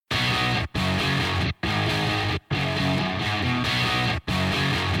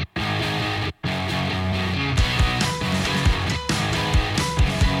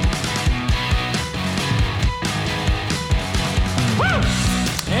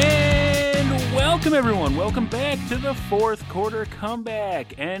Welcome, everyone. Welcome back to the fourth quarter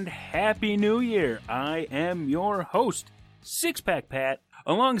comeback, and Happy New Year. I am your host, Six Pack Pat,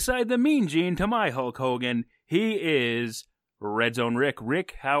 alongside the Mean Gene to my Hulk Hogan. He is Red Zone Rick.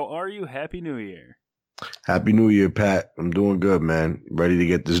 Rick, how are you? Happy New Year. Happy New Year, Pat. I'm doing good, man. Ready to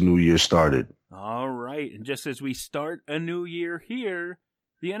get this new year started. All right, and just as we start a new year here,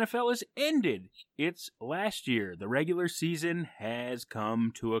 the NFL has ended its last year. The regular season has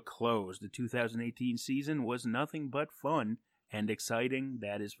come to a close. The 2018 season was nothing but fun and exciting,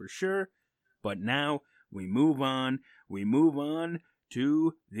 that is for sure. But now we move on. We move on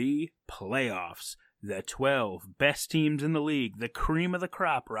to the playoffs. The 12 best teams in the league, the cream of the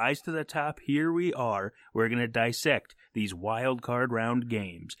crop, rise to the top. Here we are. We're going to dissect these wild card round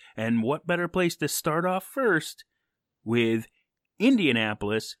games. And what better place to start off first with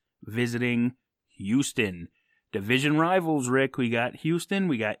Indianapolis visiting Houston. Division rivals, Rick. We got Houston.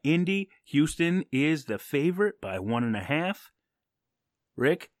 We got Indy. Houston is the favorite by 1.5.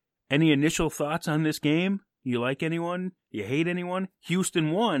 Rick, any initial thoughts on this game? You like anyone? You hate anyone? Houston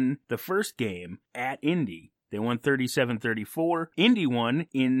won the first game at Indy. They won 37-34. Indy won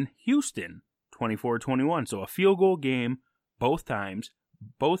in Houston 24-21. So a field goal game both times.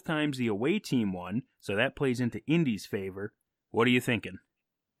 Both times the away team won. So that plays into Indy's favor. What are you thinking?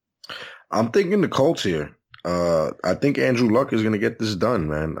 I'm thinking the Colts here. I think Andrew Luck is going to get this done,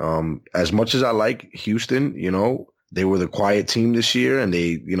 man. As much as I like Houston, they were the quiet team this year, and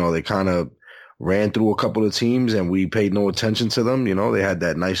they kind of ran through a couple of teams and we paid no attention to them. They had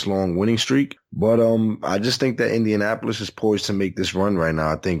that nice long winning streak. But I just think that Indianapolis is poised to make this run right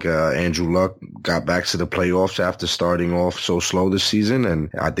now. I think Andrew Luck got back to the playoffs after starting off so slow this season,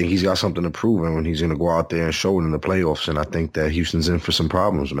 and I think he's got something to prove, and when he's going to go out there and show it in the playoffs. And I think that Houston's in for some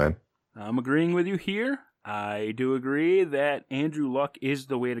problems, man. I'm agreeing with you here. I do agree that Andrew Luck is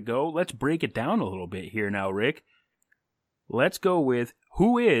the way to go. Let's break it down a little bit here now, Rick. Let's go with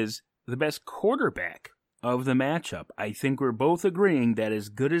who is the best quarterback of the matchup. I think we're both agreeing that as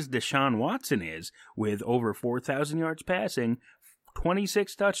good as Deshaun Watson is, with over 4,000 yards passing,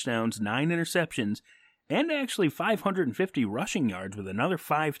 26 touchdowns, 9 interceptions, and actually 550 rushing yards with another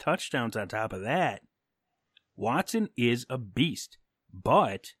 5 touchdowns on top of that, Watson is a beast.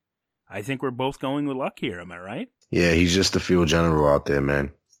 But I think we're both going with Luck here, am I right? Yeah, he's just the field general out there,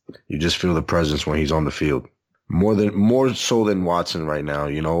 man. You just feel the presence when he's on the field. More so than Watson right now,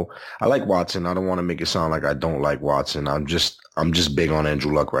 I like Watson. I don't want to make it sound like I don't like Watson. I'm just big on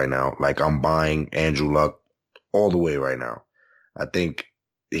Andrew Luck right now. Like, I'm buying Andrew Luck all the way right now. I think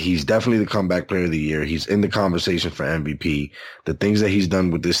he's definitely the comeback player of the year. He's in the conversation for MVP. The things that he's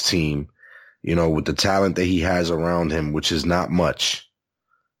done with this team, with the talent that he has around him, which is not much,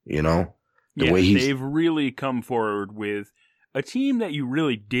 they've really come forward with a team that you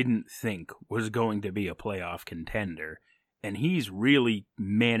really didn't think was going to be a playoff contender, and he's really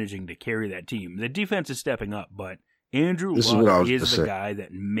managing to carry that team. The defense is stepping up, but Andrew Luck is the guy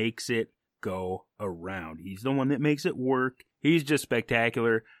that makes it go around. He's the one that makes it work. He's just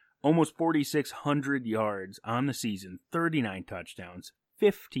spectacular. Almost 4,600 yards on the season, 39 touchdowns,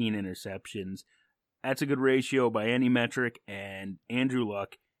 15 interceptions. That's a good ratio by any metric, and Andrew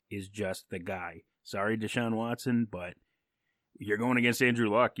Luck is just the guy. Sorry, Deshaun Watson, but you're going against Andrew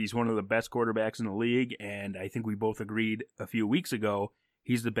Luck. He's one of the best quarterbacks in the league, and I think we both agreed a few weeks ago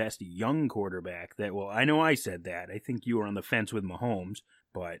he's the best young quarterback. I know I said that. I think you were on the fence with Mahomes,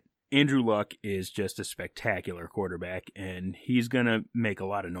 but Andrew Luck is just a spectacular quarterback, and he's going to make a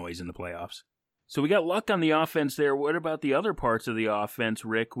lot of noise in the playoffs. So we got Luck on the offense there. What about the other parts of the offense,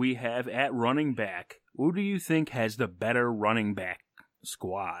 Rick? We have at running back. Who do you think has the better running back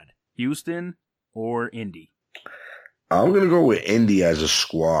squad, Houston or Indy? I'm going to go with Indy as a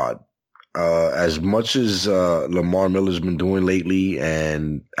squad. As much as Lamar Miller's been doing lately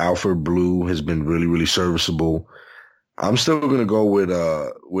and Alfred Blue has been really, really serviceable, I'm still going to go with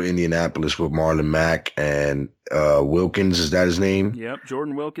Indianapolis with Marlon Mack and Wilkins. Is that his name? Yep,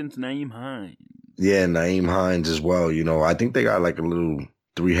 Jordan Wilkins, Nyheim Hines. Yeah, Nyheim Hines as well. I think they got like a little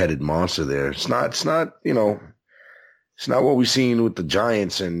three-headed monster there. It's not what we've seen with the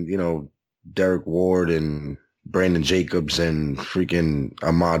Giants and, Derek Ward and Brandon Jacobs and freaking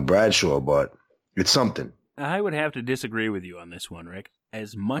Ahmad Bradshaw, but it's something. I would have to disagree with you on this one, Rick.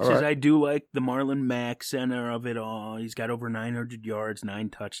 As much as I do like the Marlon Mack center of it all, he's got over 900 yards, 9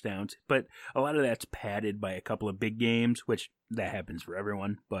 touchdowns, but a lot of that's padded by a couple of big games, which that happens for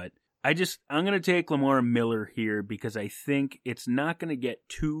everyone. But I'm going to take Lamar Miller here because I think it's not going to get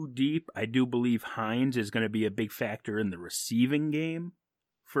too deep. I do believe Hines is going to be a big factor in the receiving game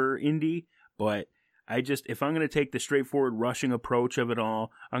for Indy, but If I'm going to take the straightforward rushing approach of it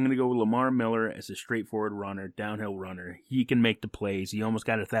all, I'm going to go with Lamar Miller as a straightforward runner, downhill runner. He can make the plays. He almost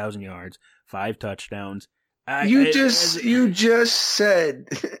got 1,000 yards, 5 touchdowns. You just said,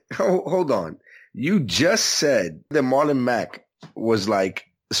 hold on. You just said that Marlon Mack was like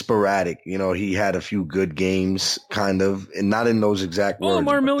sporadic. You know, he had a few good games, kind of, and not in those exact words.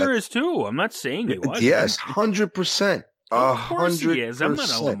 Lamar Miller is too. I'm not saying he wasn't. Yes, 100%. Of course he is. I'm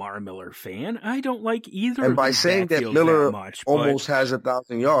not a Lamar Miller fan. I don't like either. And by saying that Miller almost has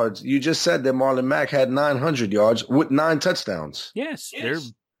 1,000 yards, you just said that Marlon Mack had 900 yards with 9 touchdowns. Yes, they're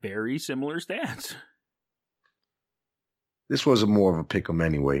very similar stats. This was more of a pick 'em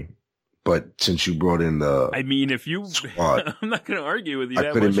anyway. But since you brought in if you, squad, I'm not going to argue with you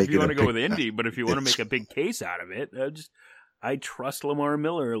that much if you want to go with Indy, but if you want to make a big case out of it, I trust Lamar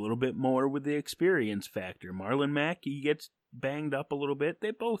Miller a little bit more with the experience factor. Marlon Mack, he gets banged up a little bit. They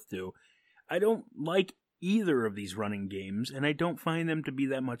both do. I don't like either of these running games, and I don't find them to be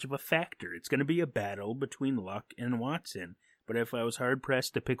that much of a factor. It's going to be a battle between Luck and Watson. But if I was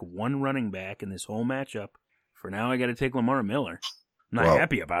hard-pressed to pick one running back in this whole matchup, for now I got to take Lamar Miller. I'm not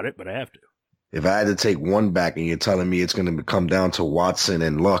happy about it, but I have to. If I had to take one back and you're telling me it's going to come down to Watson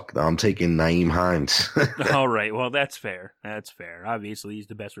and Luck, I'm taking Nyheim Hines. All right. Well, that's fair. That's fair. Obviously, he's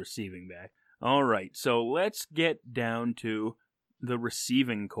the best receiving back. All right. So let's get down to the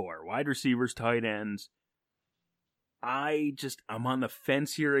receiving core. Wide receivers, tight ends. I'm on the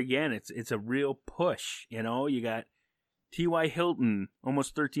fence here again. It's a real push. You know, you got T.Y. Hilton,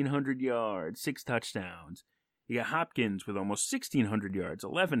 almost 1,300 yards, 6 touchdowns. You got Hopkins with almost 1,600 yards,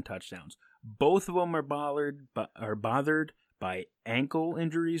 11 touchdowns. Both of them are bothered by ankle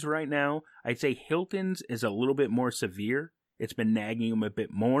injuries right now. I'd say Hilton's is a little bit more severe. It's been nagging him a bit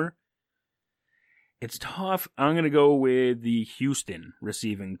more. It's tough. I'm going to go with the Houston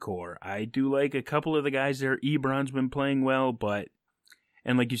receiving core. I do like a couple of the guys there. Ebron's been playing well,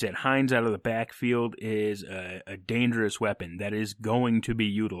 and like you said, Hines out of the backfield is a dangerous weapon that is going to be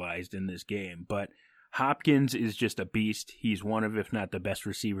utilized in this game. But Hopkins is just a beast. He's one of, if not the best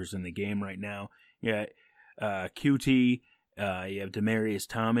receivers in the game right now. Yeah, QT, you have Demaryius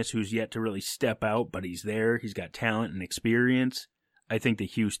Thomas, who's yet to really step out, but he's there. He's got talent and experience. I think the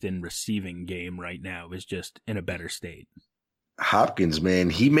Houston receiving game right now is just in a better state. Hopkins, man,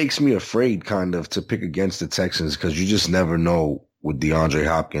 he makes me afraid kind of to pick against the Texans because you just never know with DeAndre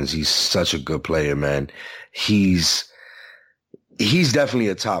Hopkins. He's such a good player, man. He's definitely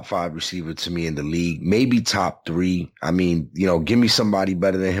a top 5 receiver to me in the league, maybe top 3. I mean, you know, give me somebody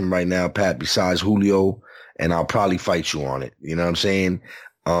better than him right now, Pat, besides Julio, and I'll probably fight you on it. You know what I'm saying?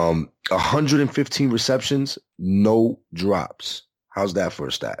 115 receptions, no drops. How's that for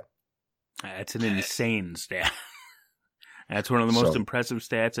a stat? That's an insane stat. That's one of the most impressive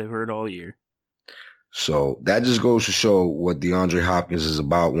stats I've heard all year. So that just goes to show what DeAndre Hopkins is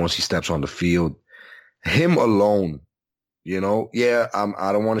about once he steps on the field. Him alone. You know,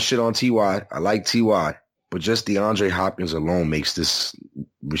 I don't want to shit on T.Y. I like T.Y., but just DeAndre Hopkins alone makes this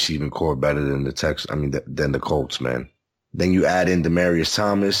receiving core better than than the Colts, man. Then you add in Demaryius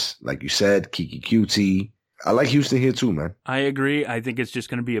Thomas, like you said, Keke QT. I like Houston here too, man. I agree. I think it's just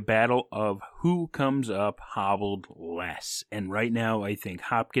going to be a battle of who comes up hobbled less. And right now, I think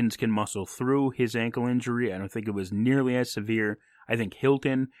Hopkins can muscle through his ankle injury. I don't think it was nearly as severe. I think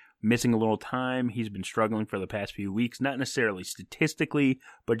Hilton missing a little time. He's been struggling for the past few weeks, not necessarily statistically,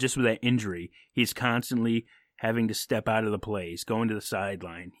 but just with that injury. He's constantly having to step out of the plays, going to the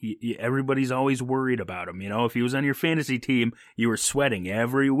sideline. Everybody's always worried about him. You know, if he was on your fantasy team, you were sweating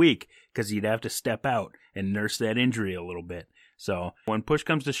every week because he'd have to step out and nurse that injury a little bit. So when push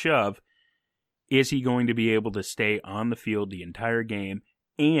comes to shove, is he going to be able to stay on the field the entire game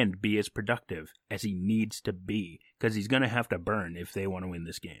and be as productive as he needs to be? Because he's going to have to burn if they want to win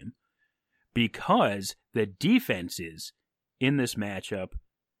this game. Because the defenses in this matchup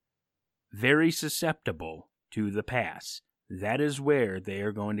very susceptible to the pass. That is where they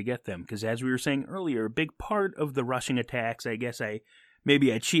are going to get them. Because as we were saying earlier, a big part of the rushing attacks, I guess I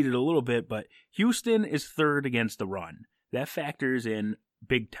cheated a little bit, but Houston is third against the run. That factors in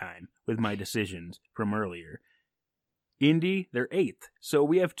big time with my decisions from earlier. Indy, they're 8th. So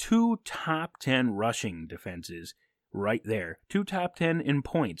we have 2 top 10 rushing defenses right there. 2 top 10 in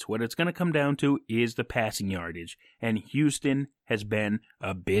points. What it's going to come down to is the passing yardage. And Houston has been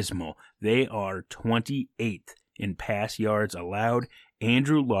abysmal. They are 28th in pass yards allowed.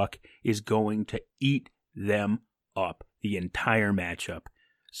 Andrew Luck is going to eat them up the entire matchup.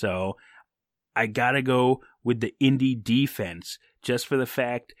 So I got to go with the Indy defense just for the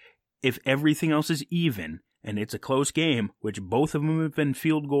fact if everything else is even and it's a close game, which both of them have been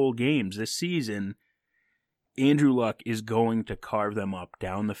field goal games this season, Andrew Luck is going to carve them up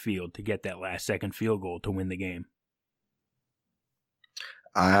down the field to get that last-second field goal to win the game.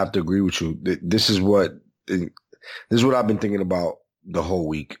 I have to agree with you. This is what I've been thinking about the whole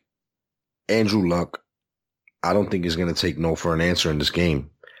week. Andrew Luck, I don't think is going to take no for an answer in this game.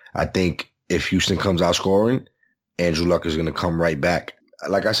 I think if Houston comes out scoring, Andrew Luck is going to come right back.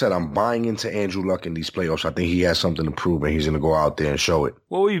 Like I said, I'm buying into Andrew Luck in these playoffs. I think he has something to prove, and he's going to go out there and show it.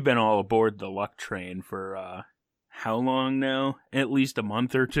 Well, we've been all aboard the Luck train for how long now? At least a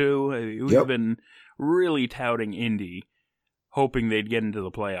month or two. We've been really touting Indy, hoping they'd get into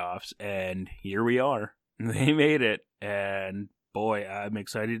the playoffs, and here we are. They made it, and boy, I'm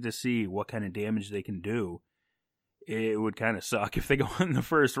excited to see what kind of damage they can do. It would kind of suck if they go in the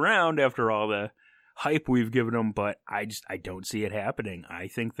first round after all the hype we've given them, but I don't see it happening. I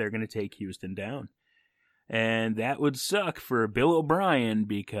think they're going to take Houston down. And that would suck for Bill O'Brien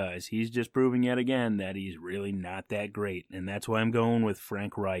because he's just proving yet again that he's really not that great. And that's why I'm going with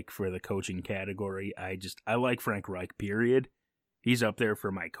Frank Reich for the coaching category. I like Frank Reich, period. He's up there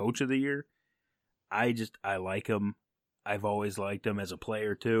for my coach of the year. I like him. I've always liked him as a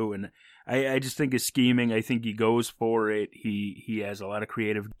player too, and I just think his scheming, I think he goes for it. He has a lot of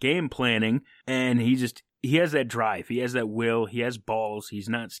creative game planning, and he has that drive. He has that will. He has balls. He's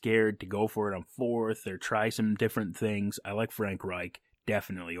not scared to go for it on fourth or try some different things. I like Frank Reich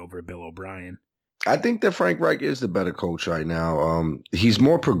definitely over Bill O'Brien. I think that Frank Reich is the better coach right now. He's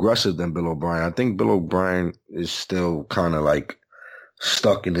more progressive than Bill O'Brien. I think Bill O'Brien is still kind of like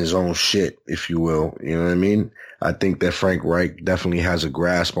stuck in his own shit, if you will. You know what I mean? I think that Frank Reich definitely has a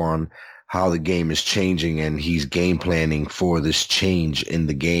grasp on how the game is changing, and he's game planning for this change in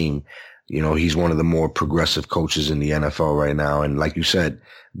the game. You know, he's one of the more progressive coaches in the NFL right now. And like you said,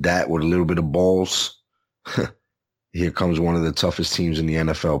 that with a little bit of balls, here comes one of the toughest teams in the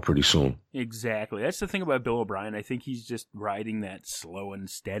NFL pretty soon. Exactly. That's the thing about Bill O'Brien. I think he's just riding that slow and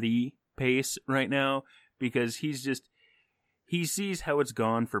steady pace right now because he sees how it's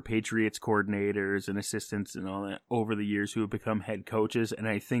gone for Patriots coordinators and assistants and all that over the years who have become head coaches. And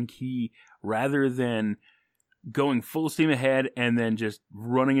I think he, rather than going full steam ahead and then just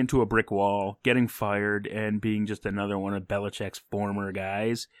running into a brick wall, getting fired, and being just another one of Belichick's former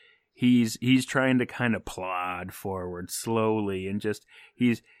guys, he's trying to kind of plod forward slowly and just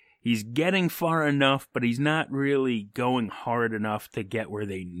He's getting far enough, but he's not really going hard enough to get where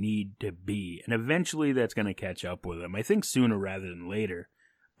they need to be. And eventually that's going to catch up with him. I think sooner rather than later.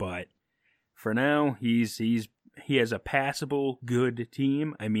 But for now, he has a passable, good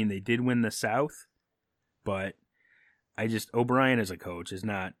team. I mean, they did win the South, but O'Brien as a coach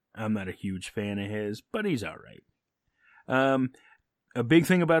I'm not a huge fan of his, but he's all right. A big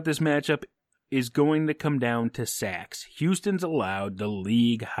thing about this matchup is going to come down to sacks. Houston's allowed the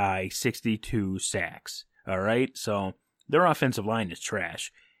league-high 62 sacks, all right? So their offensive line is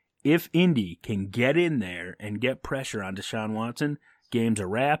trash. If Indy can get in there and get pressure on Deshaun Watson, game's a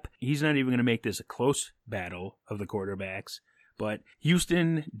wrap. He's not even going to make this a close battle of the quarterbacks. But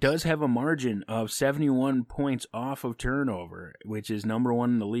Houston does have a margin of 71 points off of turnover, which is number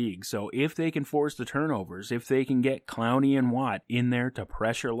one in the league. So if they can force the turnovers, if they can get Clowney and Watt in there to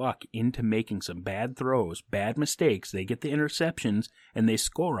pressure Luck into making some bad throws, bad mistakes, they get the interceptions, and they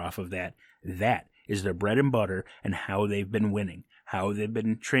score off of that. That is their bread and butter and how they've been winning, how they've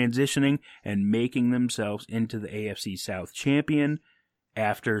been transitioning and making themselves into the AFC South champion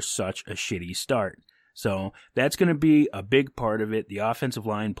after such a shitty start. So that's going to be a big part of it, the offensive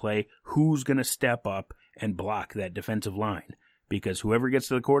line play. Who's going to step up and block that defensive line? Because whoever gets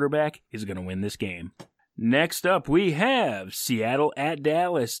to the quarterback is going to win this game. Next up, we have Seattle at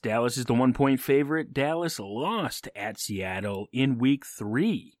Dallas. Dallas is the 1-point favorite. Dallas lost at Seattle in Week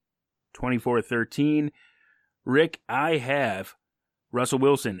 3, 24-13. Rick, I have Russell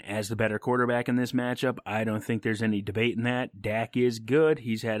Wilson as the better quarterback in this matchup. I don't think there's any debate in that. Dak is good.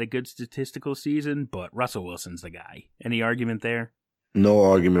 He's had a good statistical season, but Russell Wilson's the guy. Any argument there? No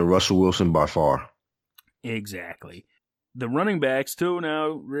argument. Russell Wilson by far. Exactly. The running backs, too,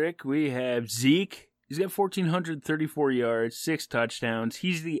 now, Rick, we have Zeke. He's got 1,434 yards, 6 touchdowns.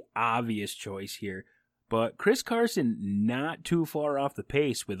 He's the obvious choice here. But Chris Carson, not too far off the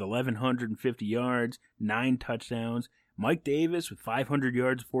pace with 1,150 yards, 9 touchdowns. Mike Davis with 500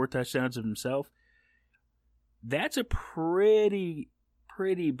 yards, 4 touchdowns of himself. That's a pretty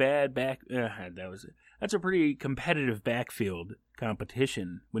bad that's a pretty competitive backfield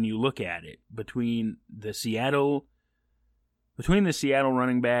competition when you look at it between the Seattle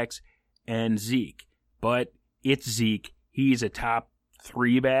running backs and Zeke. But it's Zeke. He's a top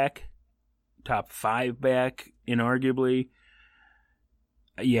 3 back, top 5 back, inarguably.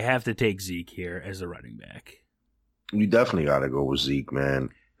 You have to take Zeke here as a running back. You definitely got to go with Zeke, man.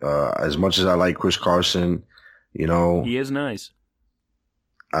 As much as I like Chris Carson, you know, he is nice.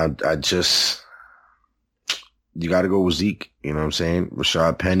 I just, you got to go with Zeke. You know what I'm saying?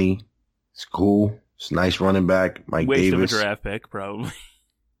 Rashad Penny, it's cool. It's a nice running back. Mike Waste Davis. of a draft pick, probably.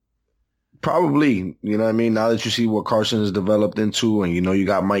 Probably, you know what I mean? Now that you see what Carson has developed into and you know you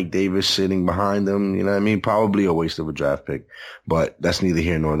got Mike Davis sitting behind him, you know what I mean? Probably a waste of a draft pick. But that's neither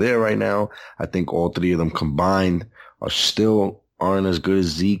here nor there right now. I think all three of them combined aren't as good as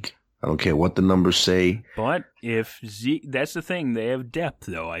Zeke. I don't care what the numbers say. But if Zeke, that's the thing. They have depth,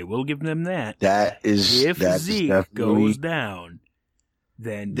 though. I will give them that. If Zeke goes down,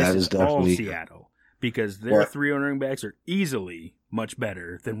 then this is all Seattle. Because their three running backs are easily much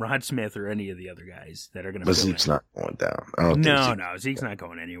better than Rod Smith or any of the other guys that are going to. But Zeke's not going down. Zeke's not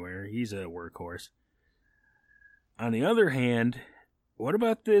going anywhere. He's a workhorse. On the other hand, what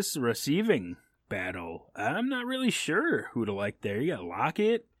about this receiving battle? I'm not really sure who to like there. You got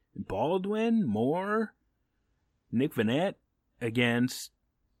Lockett, Baldwin, Moore, Nick Vannett against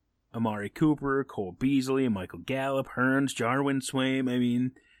Amari Cooper, Cole Beasley, Michael Gallup, Hearns, Jarwin Swaim. I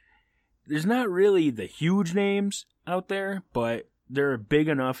mean, there's not really the huge names out there, but there are big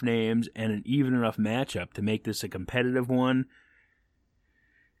enough names and an even enough matchup to make this a competitive one.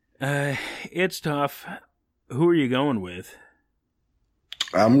 It's tough. Who are you going with?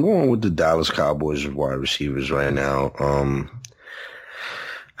 I'm going with the Dallas Cowboys wide receivers right now.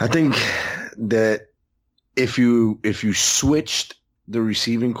 I think that if you switched the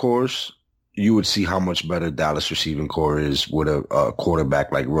receiving course, you would see how much better Dallas receiving core is with a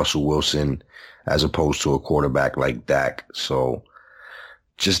quarterback like Russell Wilson as opposed to a quarterback like Dak. So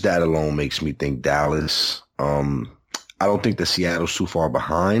just that alone makes me think Dallas. I don't think that Seattle's too far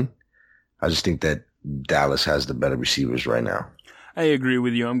behind. I just think that Dallas has the better receivers right now. I agree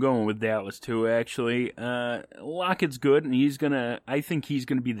with you. I'm going with Dallas too, actually. Lockett's good, and I think he's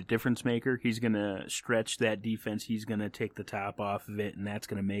gonna be the difference maker. He's gonna stretch that defense. He's gonna take the top off of it, and that's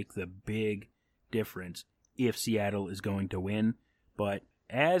gonna make the big difference if Seattle is going to win. But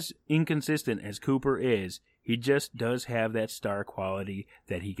as inconsistent as Cooper is, he just does have that star quality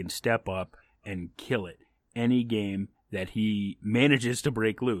that he can step up and kill it any game that he manages to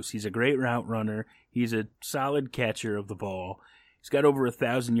break loose. He's a great route runner. He's a solid catcher of the ball. He's got over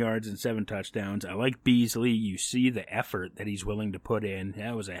 1,000 yards and 7 touchdowns. I like Beasley. You see the effort that he's willing to put in.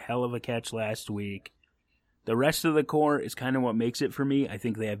 That was a hell of a catch last week. The rest of the core is kind of what makes it for me. I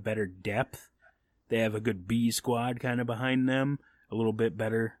think they have better depth. They have a good B squad kind of behind them, a little bit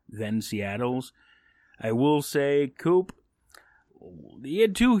better than Seattle's. I will say, Coop, he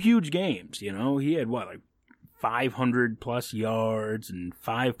had 2 huge games, you know. He had, 500-plus yards and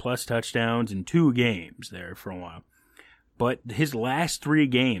 5-plus touchdowns in 2 games there for a while. But his last 3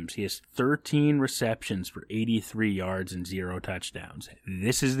 games, he has 13 receptions for 83 yards and 0 touchdowns.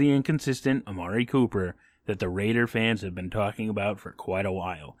 This is the inconsistent Amari Cooper that the Raider fans have been talking about for quite a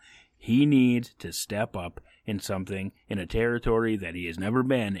while. He needs to step up in something in a territory that he has never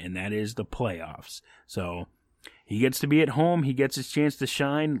been, and that is the playoffs. So he gets to be at home. He gets his chance to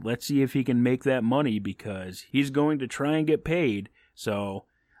shine. Let's see if he can make that money because he's going to try and get paid. So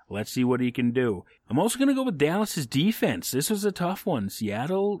let's see what he can do. I'm also going to go with Dallas's defense. This was a tough one.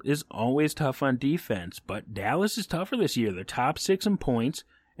 Seattle is always tough on defense, but Dallas is tougher this year. They're top 6 in points,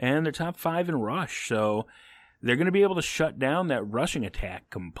 and they're top 5 in rush. So they're going to be able to shut down that rushing attack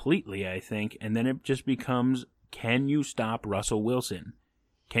completely, I think, and then it just becomes, can you stop Russell Wilson?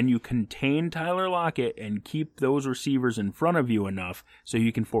 Can you contain Tyler Lockett and keep those receivers in front of you enough so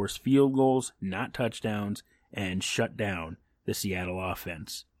you can force field goals, not touchdowns, and shut down the Seattle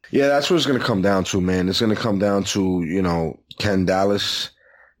offense? Yeah, that's what it's going to come down to, man. It's going to come down to, can Dallas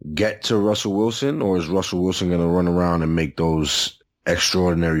get to Russell Wilson, or is Russell Wilson going to run around and make those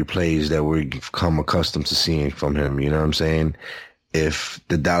extraordinary plays that we've come accustomed to seeing from him? You know what I'm saying? If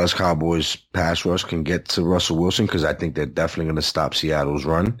the Dallas Cowboys pass rush can get to Russell Wilson, because I think they're definitely going to stop Seattle's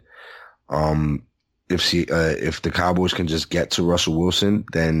run. If the Cowboys can just get to Russell Wilson,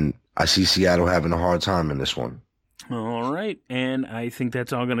 then I see Seattle having a hard time in this one. All right, and I think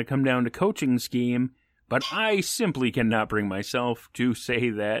that's all going to come down to coaching scheme, but I simply cannot bring myself to say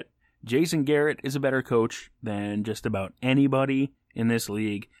that Jason Garrett is a better coach than just about anybody in this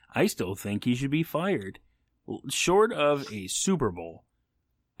league. I still think he should be fired. Short of a Super Bowl,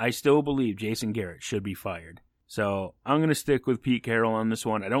 I still believe Jason Garrett should be fired. So I'm going to stick with Pete Carroll on this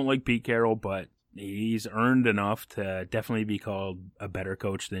one. I don't like Pete Carroll, but he's earned enough to definitely be called a better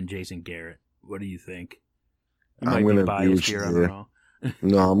coach than Jason Garrett. What do you think? I'm going to agree with you there.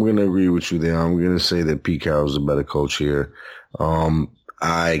 No, I'm going to agree with you there. I'm going to say that Pete Carroll's a better coach here.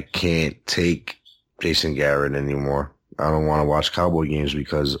 I can't take Jason Garrett anymore. I don't want to watch Cowboy games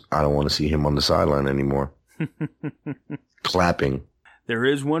because I don't want to see him on the sideline anymore. Clapping. There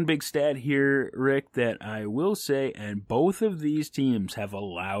is one big stat here, Rick, that I will say, and both of these teams have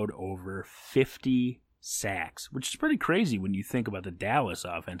allowed over 50 sacks, which is pretty crazy when you think about the Dallas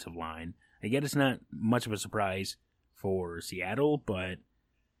offensive line. I get it's not much of a surprise for Seattle, but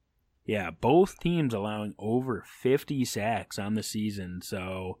yeah, both teams allowing over 50 sacks on the season,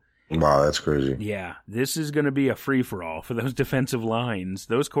 so... Wow, that's crazy. Yeah, this is going to be a free-for-all for those defensive lines.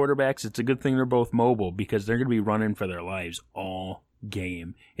 Those quarterbacks, it's a good thing they're both mobile because they're going to be running for their lives all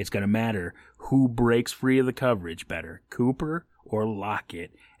game. It's going to matter who breaks free of the coverage better, Cooper or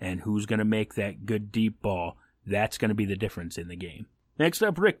Lockett, and who's going to make that good deep ball. That's going to be the difference in the game. Next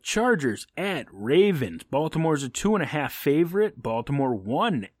up, Rick, Chargers at Ravens. Baltimore's a 2.5 favorite. Baltimore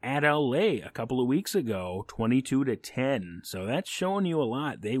won at LA a couple of weeks ago, 22-10. So that's showing you a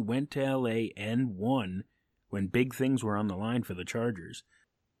lot. They went to LA and won when big things were on the line for the Chargers.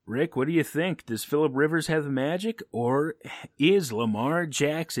 Rick, what do you think? Does Phillip Rivers have the magic, or is Lamar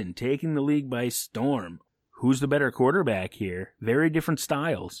Jackson taking the league by storm? Who's the better quarterback here? Very different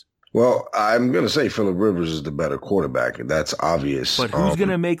styles. Well, I'm going to say Phillip Rivers is the better quarterback. That's obvious. But who's going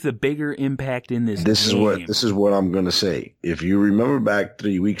to make the bigger impact in this game? This is what I'm going to say. If you remember back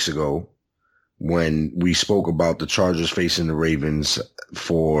 3 weeks ago when we spoke about the Chargers facing the Ravens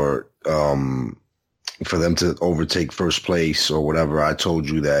for them to overtake first place or whatever, I told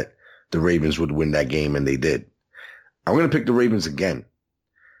you that the Ravens would win that game, and they did. I'm going to pick the Ravens again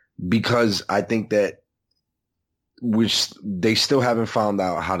because I think that they still haven't found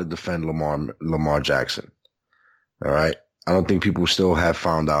out how to defend Lamar Jackson. All right. I don't think people still have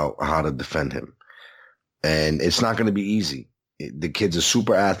found out how to defend him, and it's not going to be easy. The kid's a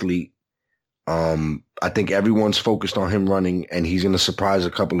super athlete. I think everyone's focused on him running, and he's going to surprise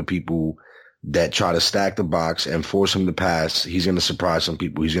a couple of people that try to stack the box and force him to pass. He's going to surprise some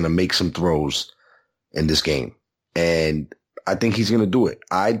people. He's going to make some throws in this game, and I think he's going to do it.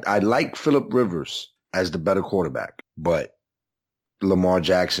 I like Phillip Rivers as the better quarterback, but Lamar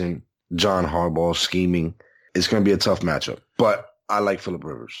Jackson, John Harbaugh scheming, it's going to be a tough matchup. But I like Phillip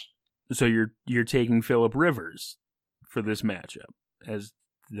Rivers. So you're taking Phillip Rivers for this matchup as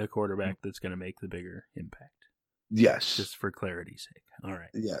the quarterback that's going to make the bigger impact. Yes. Just for clarity's sake. All right.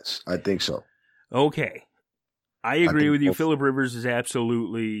 Yes, I think so. Okay. I agree with you. Phillip Rivers is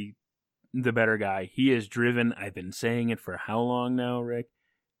absolutely the better guy. He is driven. I've been saying it for how long now, Rick?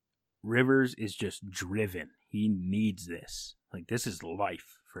 Rivers is just driven. He needs this. Like, this is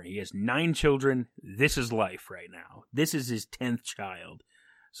life for him. He has 9 children. This is life right now. This is his 10th child.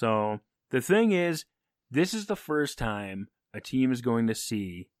 So the thing is, this is the first time a team is going to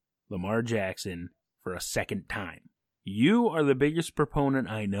see Lamar Jackson for a second time. You are the biggest proponent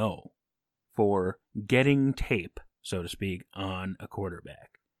I know for getting tape, so to speak, on a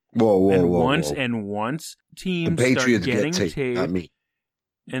quarterback. Whoa. Once teams start getting tape, not me.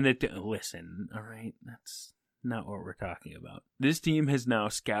 And listen, all right, that's not what we're talking about. This team has now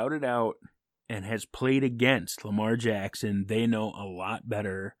scouted out and has played against Lamar Jackson. They know a lot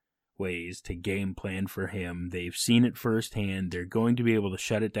better ways to game plan for him. They've seen it firsthand. They're going to be able to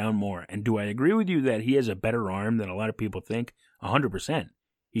shut it down more. And do I agree with you that he has a better arm than a lot of people think? 100%.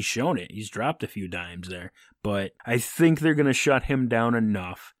 He's shown it. He's dropped a few dimes there. But I think they're going to shut him down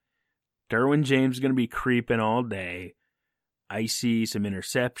enough. Derwin James is going to be creeping all day. I see some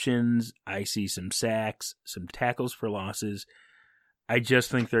interceptions. I see some sacks, some tackles for losses. I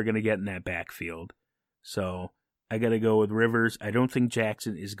just think they're going to get in that backfield. So I got to go with Rivers. I don't think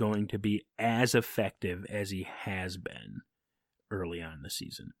Jackson is going to be as effective as he has been early on in the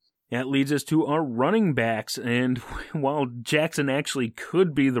season. That leads us to our running backs. And while Jackson actually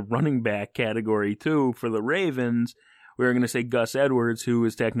could be the running back category too for the Ravens, we're going to say Gus Edwards, who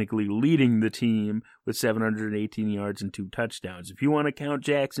is technically leading the team with 718 yards and 2 touchdowns. If you want to count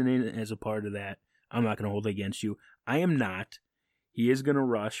Jackson in as a part of that, I'm not going to hold it against you. I am not. He is going to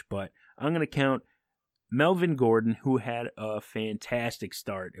rush, but I'm going to count Melvin Gordon, who had a fantastic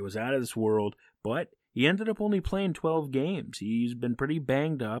start. It was out of this world, but he ended up only playing 12 games. He's been pretty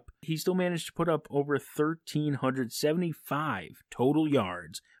banged up. He still managed to put up over 1,375 total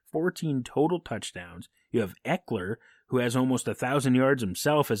yards, 14 total touchdowns. You have Eckler, who has almost 1,000 yards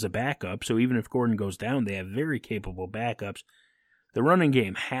himself as a backup, so even if Gordon goes down, they have very capable backups. The running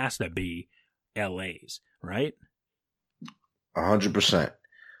game has to be LA's, right? 100%.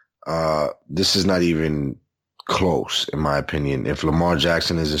 This is not even close, in my opinion. If Lamar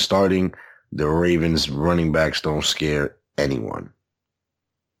Jackson isn't starting, the Ravens running backs don't scare anyone.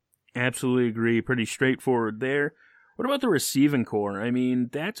 Absolutely agree. Pretty straightforward there. What about the receiving core? I mean,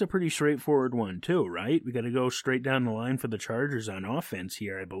 that's a pretty straightforward one too, right? We got to go straight down the line for the Chargers on offense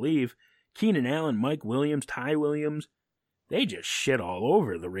here, I believe. Keenan Allen, Mike Williams, Ty Williams, they just shit all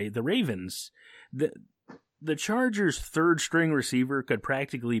over the Ravens. The Chargers' third-string receiver could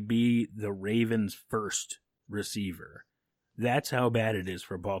practically be the Ravens' first receiver. That's how bad it is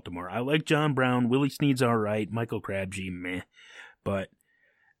for Baltimore. I like John Brown. Willie Snead's all right. Michael Crabtree, meh. But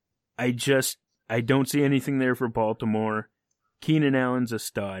I don't see anything there for Baltimore. Keenan Allen's a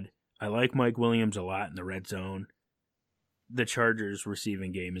stud. I like Mike Williams a lot in the red zone. The Chargers'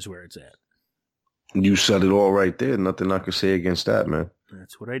 receiving game is where it's at. You said it all right there. Nothing I could say against that, man.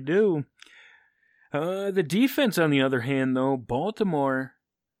 That's what I do. The defense, on the other hand, though, Baltimore,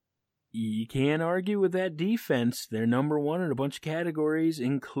 you can't argue with that defense. They're number one in a bunch of categories,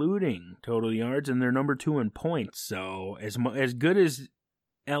 including total yards, and they're number 2 in points. So as good as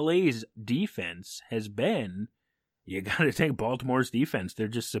LA's defense has been, you got to take Baltimore's defense. They're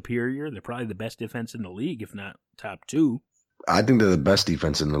just superior. They're probably the best defense in the league, if not top 2. I think they're the best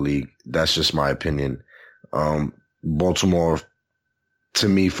defense in the league. That's just my opinion. Baltimore, to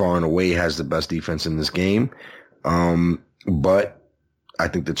me, far and away, has the best defense in this game. But I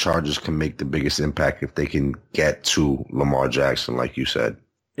think the Chargers can make the biggest impact if they can get to Lamar Jackson, like you said.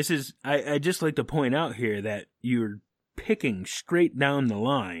 I just like to point out here that you're picking straight down the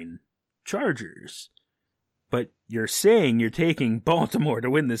line Chargers, but you're saying you're taking Baltimore to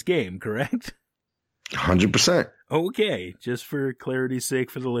win this game, correct? 100%. Okay, just for clarity's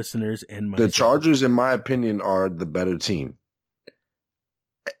sake for the listeners and myself. The Chargers, in my opinion, are the better team.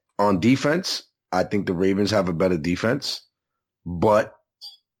 On defense, I think the Ravens have a better defense, but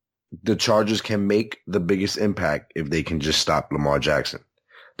the Chargers can make the biggest impact if they can just stop Lamar Jackson.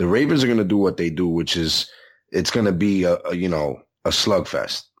 The Ravens are going to do what they do, which is it's going to be a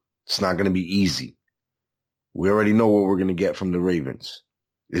slugfest. It's not going to be easy. We already know what we're going to get from the Ravens.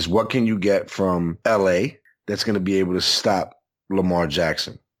 Is what can you get from LA that's going to be able to stop Lamar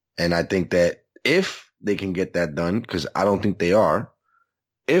Jackson? And I think that if they can get that done, because I don't think they are,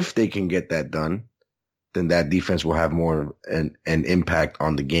 if they can get that done, then that defense will have more an impact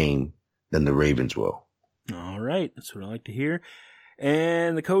on the game than the Ravens will. All right. That's what I like to hear.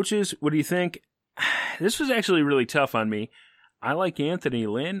 And the coaches, what do you think? This was actually really tough on me. I like Anthony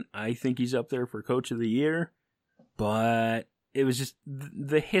Lynn. I think he's up there for Coach of the Year. But it was just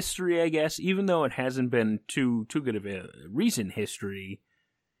the history, I guess. Even though it hasn't been too good of a recent history,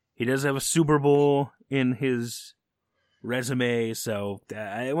 he does have a Super Bowl in his resume. So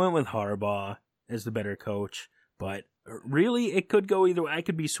I went with Harbaugh as the better coach. But really, it could go either way. I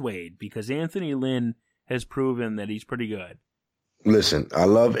could be swayed because Anthony Lynn has proven that he's pretty good. Listen, I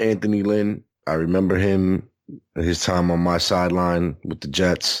love Anthony Lynn. I remember his time on my sideline with the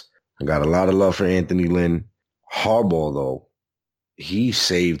Jets. I got a lot of love for Anthony Lynn. Harbaugh, though, he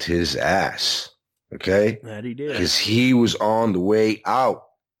saved his ass. Okay? That he did. Because he was on the way out.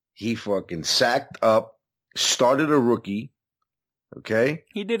 He fucking sacked up, started a rookie. Okay?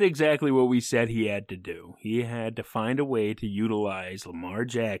 He did exactly what we said he had to do. He had to find a way to utilize Lamar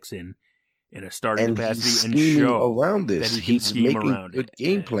Jackson in a starting capacity and show around this. That he's making good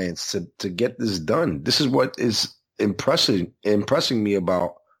game plans to get this done. This is what is impressing me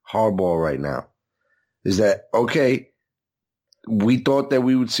about Harbaugh right now. Is that, okay, we thought that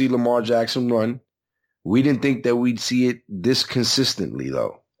we would see Lamar Jackson run. We didn't think that we'd see it this consistently,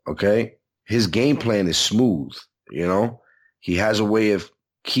 though. Okay? His game plan is smooth, you know? He has a way of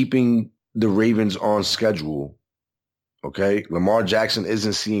keeping the Ravens on schedule. Okay? Lamar Jackson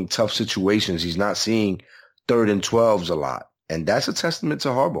isn't seeing tough situations. He's not seeing 3rd and 12s a lot. And that's a testament to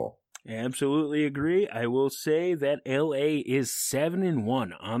Harbaugh. Absolutely agree. I will say that LA is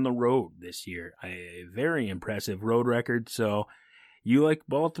 7-1 on the road this year. A very impressive road record. So you like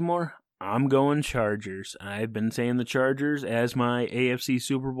Baltimore? I'm going Chargers. I've been saying the Chargers as my AFC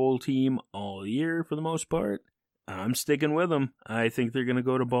Super Bowl team all year for the most part. I'm sticking with them. I think they're going to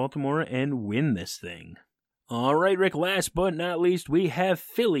go to Baltimore and win this thing. All right, Rick, last but not least, we have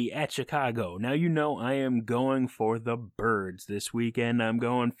Philly at Chicago. Now, you know I am going for the Birds this weekend. I'm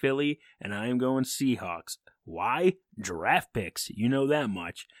going Philly, and I am going Seahawks. Why? Draft picks. You know that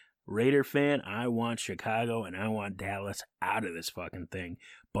much. Raider fan, I want Chicago, and I want Dallas out of this fucking thing.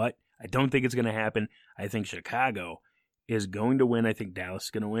 But I don't think it's going to happen. I think Chicago is going to win. I think Dallas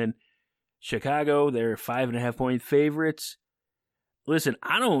is going to win. Chicago, they're 5.5-point favorites. Listen,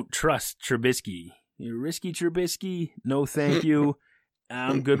 I don't trust Trubisky. Risky Trubisky, no thank you.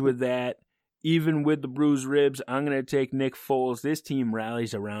 I'm good with that. Even with the bruised ribs, I'm going to take Nick Foles. This team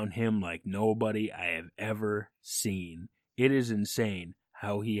rallies around him like nobody I have ever seen. It is insane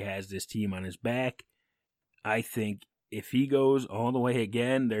how he has this team on his back. I think if he goes all the way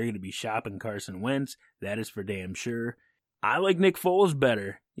again, they're going to be shopping Carson Wentz. That is for damn sure. I like Nick Foles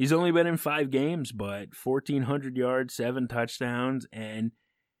better. He's only been in 5 games, but 1,400 yards, 7 touchdowns, and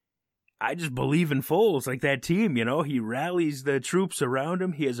I just believe in Foles, like that team, He rallies the troops around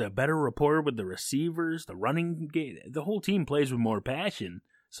him. He has a better rapport with the receivers, the running game. The whole team plays with more passion.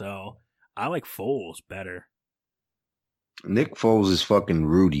 So I like Foles better. Nick Foles is fucking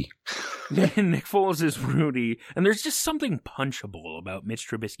Rudy. Nick Foles is Rudy. And there's just something punchable about Mitch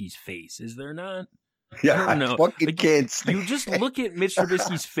Trubisky's face, is there not? Yeah, I fucking can't stand it. You just look at Mitch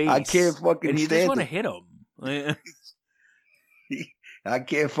Trubisky's face. I can't fucking and you stand just want to it. hit him. I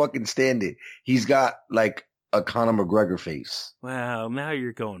can't fucking stand it. He's got like a Conor McGregor face. Well, now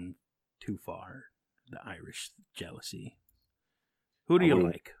you're going too far. The Irish jealousy. Who do you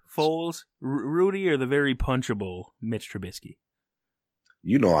like? Foles, Rudy, or the very punchable Mitch Trubisky?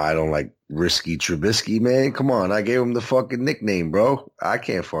 You know I don't like risky Trubisky, man. Come on, I gave him the fucking nickname, bro. I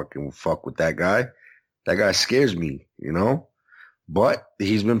can't fucking fuck with that guy. That guy scares me, But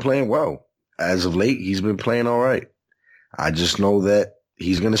he's been playing well. As of late, he's been playing all right. I just know that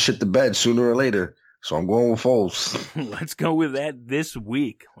he's going to shit the bed sooner or later. So I'm going with Foles. Let's go with that this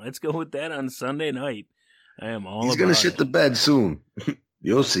week. Let's go with that on Sunday night. I am all He's about going to shit the bed soon.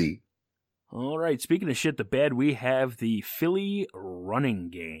 You'll see. All right. Speaking of shit the bed, we have the Philly running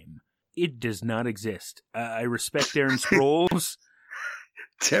game. It does not exist. I respect Darren Sproles.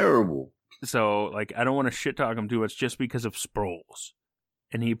 Terrible. So, I don't want to shit talk him too much just because of Sproles.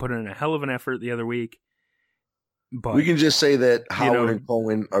 And he put in a hell of an effort the other week. But we can just say that Howard and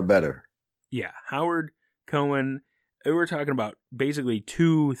Cohen are better. Yeah, Howard, Cohen, we're talking about basically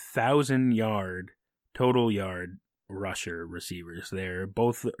 2,000-yard, total yard rusher receivers there.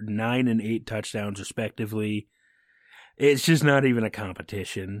 Both 9 and 8 touchdowns, respectively. It's just not even a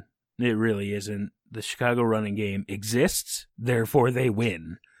competition. It really isn't. The Chicago running game exists, therefore they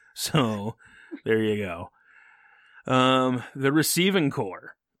win. So, there you go. The receiving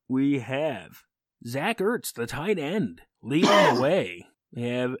core, we have Zach Ertz, the tight end, leading the way. They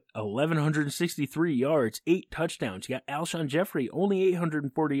have 1,163 yards, 8 touchdowns. You got Alshon Jeffrey, only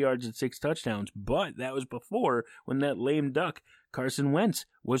 840 yards and 6 touchdowns, but that was before when that lame duck, Carson Wentz,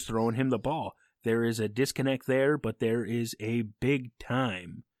 was throwing him the ball. There is a disconnect there, but there is a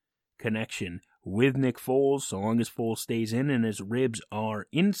big-time connection with Nick Foles, so long as Foles stays in and his ribs are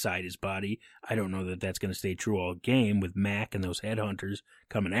inside his body. I don't know that that's going to stay true all game with Mack and those headhunters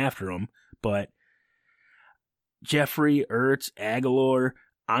coming after him, but Jeffrey, Ertz, Aguilar,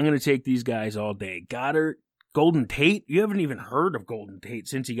 I'm going to take these guys all day. Goddard, Golden Tate, you haven't even heard of Golden Tate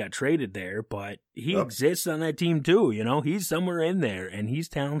since he got traded there, but he exists on that team too, He's somewhere in there, and he's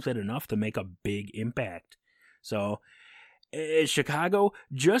talented enough to make a big impact. So, Chicago,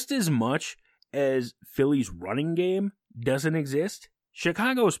 just as much as Philly's running game doesn't exist,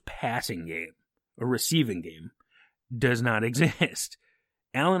 Chicago's passing game, or receiving game, does not exist.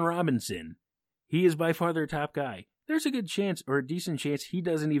 Allen Robinson, he is by far their top guy. There's a good chance, or a decent chance, he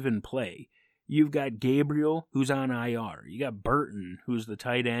doesn't even play. You've got Gabriel, who's on IR. You got Burton, who's the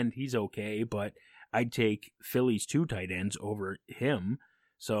tight end. He's okay, but I'd take Philly's 2 tight ends over him.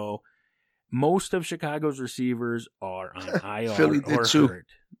 So most of Chicago's receivers are on IR Philly or too. hurt.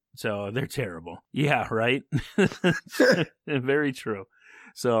 So they're terrible. Yeah, right? Very true.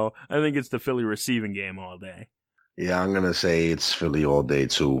 So I think it's the Philly receiving game all day. Yeah, I'm going to say it's Philly all day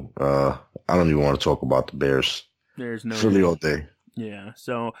too. I don't even want to talk about the Bears. There's no Philly all day. Yeah,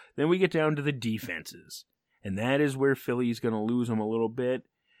 so then we get down to the defenses. And that is where Philly's going to lose them a little bit.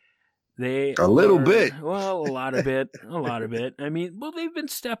 A lot of bit. A lot of it. I mean, they've been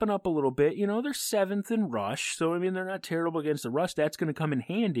stepping up a little bit. They're 7th in rush, so they're not terrible against the rush. That's going to come in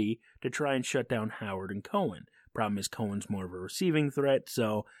handy to try and shut down Howard and Cohen. Problem is Cohen's more of a receiving threat,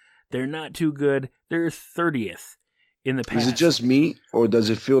 so they're not too good. They're 30th in the pass. Is it just me, or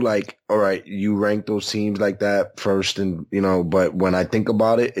does it feel like, all right, you rank those teams like that first, and but when I think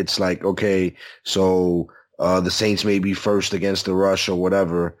about it, it's like, okay, so the Saints may be first against the rush or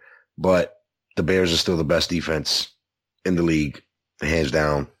whatever, but the Bears are still the best defense in the league, hands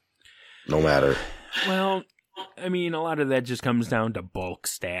down, no matter. Well, a lot of that just comes down to bulk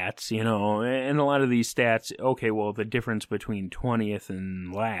stats, and a lot of these stats, okay, well, the difference between 20th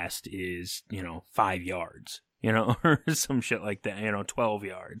and last is, 5 yards, or some shit like that, 12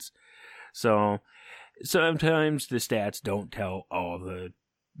 yards. So sometimes the stats don't tell all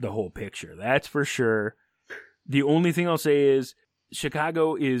the whole picture. That's for sure. The only thing I'll say is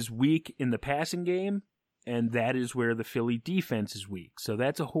Chicago is weak in the passing game, and that is where the Philly defense is weak. So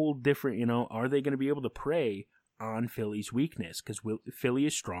that's a whole different, are they going to be able to prey on Philly's weakness because Philly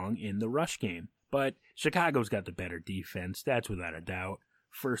is strong in the rush game. But Chicago's got the better defense. That's without a doubt.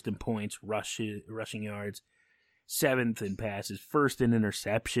 First in points, rushing yards. 7th in passes. First in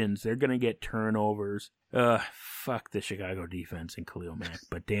interceptions. They're going to get turnovers. Fuck the Chicago defense and Khalil Mack.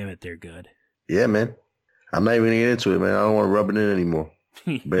 But damn it, they're good. Yeah, man. I'm not even going to get into it, man. I don't want to rub it in anymore.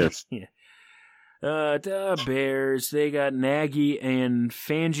 Bears. Yeah. The Bears, they got Nagy and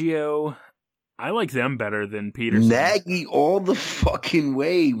Fangio. I like them better than Peterson. Nagy all the fucking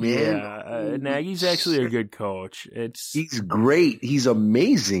way, man. Yeah, Nagy's actually a good coach. He's great. He's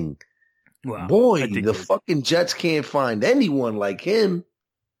amazing. Well, boy, the fucking Jets can't find anyone like him.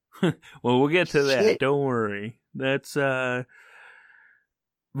 Well, we'll get to that. Shit. Don't worry. That's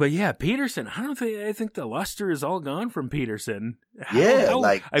But yeah, Peterson. I think the luster is all gone from Peterson.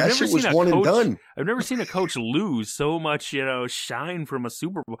 That shit was one and done. I've never seen a coach lose so much, shine from a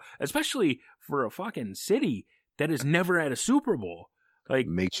Super Bowl, especially for a fucking city that has never had a Super Bowl. Like,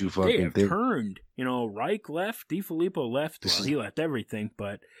 makes you fucking they have think. turned. Reich left, DiFilippo left. Well, he left everything,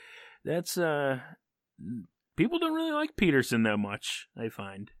 but that's people don't really like Peterson that much, I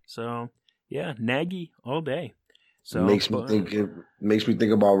find. So yeah, Nagy all day. So it makes me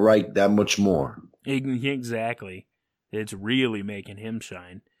think about Reich that much more. Exactly. It's really making him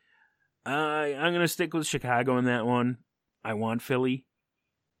shine. I'm going to stick with Chicago in that one. I want Philly.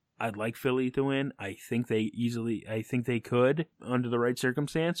 I'd like Philly to win. I think they could under the right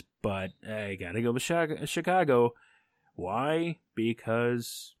circumstance, but I got to go with Chicago. Why?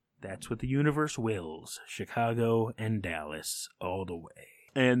 Because that's what the universe wills. Chicago and Dallas all the way.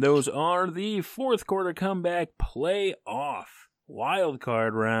 And those are the fourth quarter comeback playoff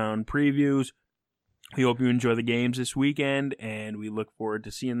wildcard round previews. We hope you enjoy the games this weekend, and we look forward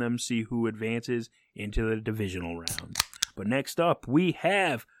to seeing them, see who advances into the divisional round. But next up, we've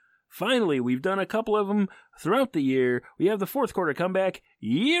done a couple of them throughout the year. We have the fourth quarter comeback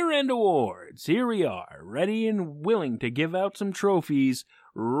year-end awards. Here we are, ready and willing to give out some trophies.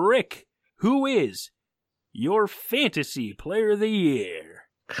 Rick, who is your fantasy player of the year?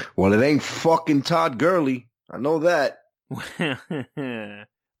 Well, it ain't fucking Todd Gurley. I know that.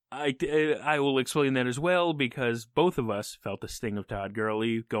 I will explain that as well, because both of us felt the sting of Todd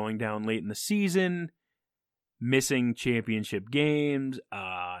Gurley going down late in the season, missing championship games,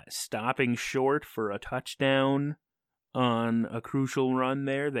 stopping short for a touchdown on a crucial run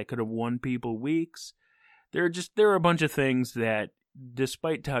there that could have won people weeks. There are a bunch of things that,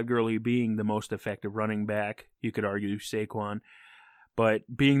 despite Todd Gurley being the most effective running back, you could argue Saquon, but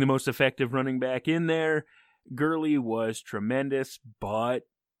being the most effective running back in there, Gurley was tremendous, but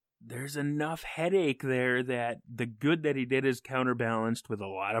there's enough headache there that the good that he did is counterbalanced with a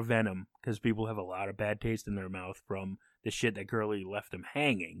lot of venom, because people have a lot of bad taste in their mouth from the shit that Gurley left them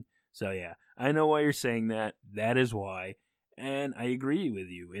hanging. So yeah, I know why you're saying that. That is why. And I agree with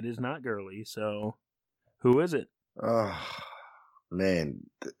you. It is not Gurley. So who is it? Oh, man.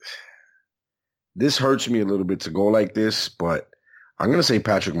 This hurts me a little bit to go like this, but I'm going to say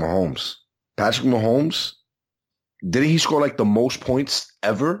Patrick Mahomes. Patrick Mahomes, didn't he score like the most points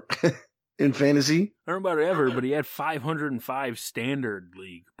ever in fantasy? I don't know about ever, but he had 505 standard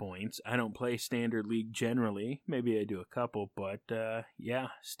league points. I don't play standard league generally. Maybe I do a couple, but yeah,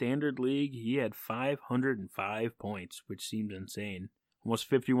 standard league, he had 505 points, which seems insane. Almost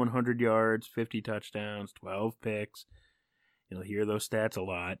 5,100 yards, 50 touchdowns, 12 picks. You'll hear those stats a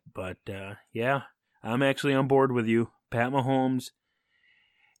lot, but yeah, I'm actually on board with you. Pat Mahomes,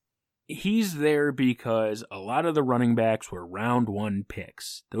 he's there because a lot of the running backs were round one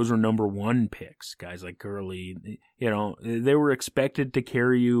picks. Those were number one picks. Guys like Gurley, they were expected to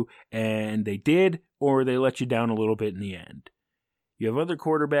carry you, and they did, or they let you down a little bit in the end. You have other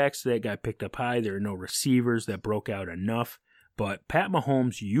quarterbacks that got picked up high. There are no receivers that broke out enough. But Pat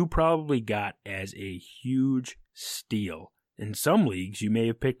Mahomes, you probably got as a huge steal. In some leagues, you may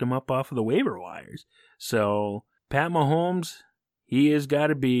have picked him up off of the waiver wires. So, Pat Mahomes, he has got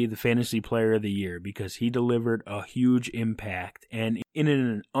to be the fantasy player of the year because he delivered a huge impact and in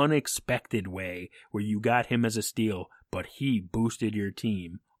an unexpected way where you got him as a steal, but he boosted your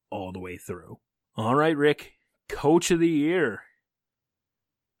team all the way through. All right, Rick, coach of the year.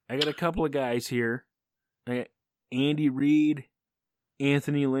 I got a couple of guys here. I got Andy Reid,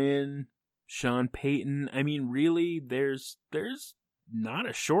 Anthony Lynn, Sean Payton. I mean, really, there's not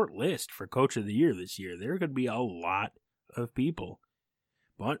a short list for coach of the year this year. There could be a lot of people.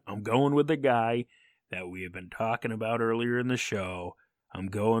 But I'm going with the guy that we have been talking about earlier in the show. I'm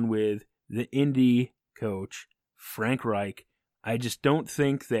going with the Indy coach, Frank Reich. I just don't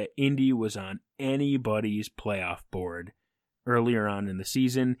think that Indy was on anybody's playoff board earlier on in the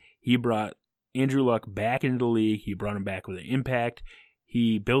season. He brought Andrew Luck back into the league. He brought him back with an impact.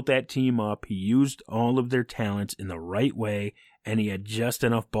 He built that team up. He used all of their talents in the right way, and he had just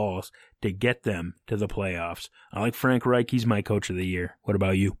enough balls to get them to the playoffs. I like Frank Reich. He's my coach of the year. What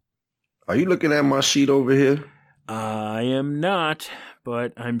about you? Are you looking at my sheet over here? I am not,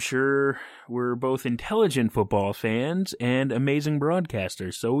 but I'm sure we're both intelligent football fans and amazing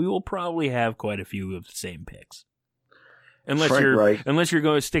broadcasters, so we will probably have quite a few of the same picks. Unless you're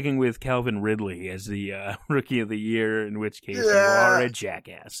going sticking with Calvin Ridley as the rookie of the year, in which case you are a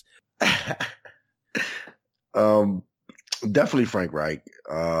jackass. Definitely Frank Reich.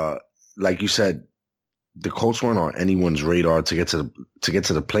 Like you said, the Colts weren't on anyone's radar to get to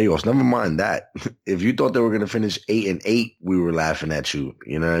the playoffs. Never mind that. If you thought they were going to finish 8-8, we were laughing at you.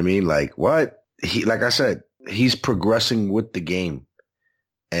 You know what I mean? Like what? Like I said, he's progressing with the game,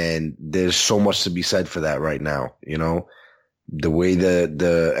 and there's so much to be said for that right now. You know, the way the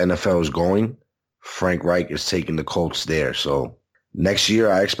NFL is going, Frank Reich is taking the Colts there. So next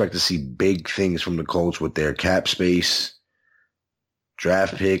year, I expect to see big things from the Colts with their cap space,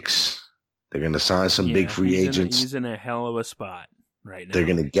 draft picks. They're going to sign some big free agents. He's in a hell of a spot right now. They're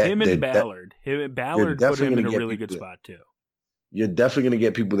going to get him and Ballard. Ballard put him in a really good spot too. You're definitely going to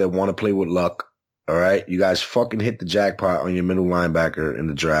get people that want to play with Luck. All right, you guys fucking hit the jackpot on your middle linebacker in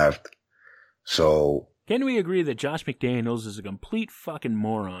the draft. So can we agree that Josh McDaniels is a complete fucking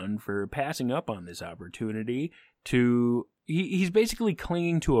moron for passing up on this opportunity to? He's basically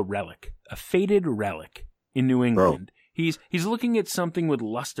clinging to a relic, a faded relic in New England. Bro. He's looking at something with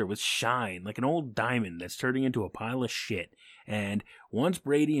luster, with shine, like an old diamond that's turning into a pile of shit. And once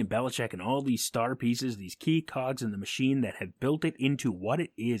Brady and Belichick and all these star pieces, these key cogs in the machine that have built it into what it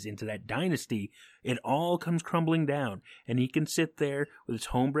is, into that dynasty, it all comes crumbling down. And he can sit there with his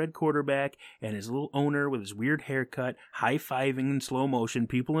homebred quarterback and his little owner with his weird haircut, high-fiving in slow motion,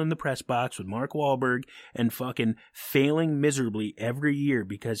 people in the press box with Mark Wahlberg, and fucking failing miserably every year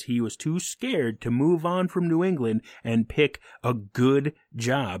because he was too scared to move on from New England and pick a good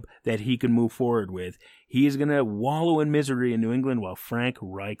job that he could move forward with. He is going to wallow in misery in New England while Frank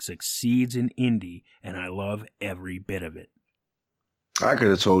Reich succeeds in Indy, and I love every bit of it. I could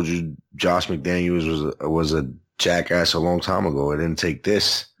have told you Josh McDaniels was a jackass a long time ago. It didn't take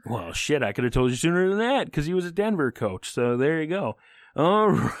this. Well, shit, I could have told you sooner than that because he was a Denver coach, so there you go.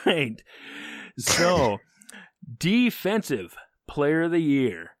 All right. So, Defensive Player of the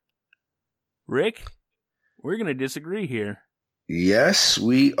Year. Rick, we're going to disagree here. Yes,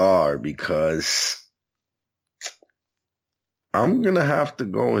 we are, because I'm going to have to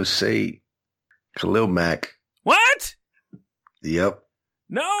go and say Khalil Mack. What? Yep.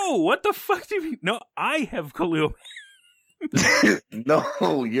 No, what the fuck do you mean? No, I have Khalil Mack.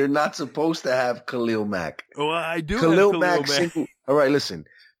 No, you're not supposed to have Khalil Mack. Well, I do Khalil Mack. All right, listen.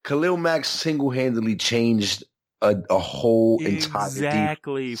 Khalil Mack single-handedly changed a whole entire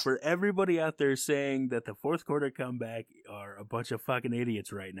Exactly. For everybody out there saying that the fourth quarter comeback are a bunch of fucking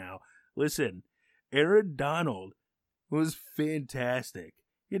idiots right now, listen, Aaron Donald was fantastic.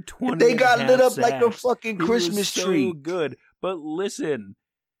 He had 20 they got lit up sacks. Like a fucking Christmas tree. So good. But listen,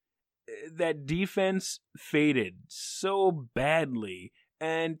 that defense faded so badly,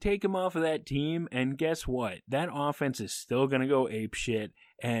 and take him off of that team, and guess what? That offense is still going to go apeshit,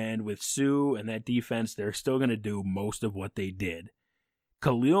 and with Sue and that defense, they're still going to do most of what they did.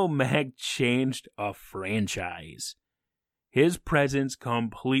 Khalil Mack changed a franchise. His presence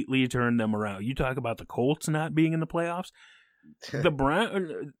completely turned them around. You talk about the Colts not being in the playoffs.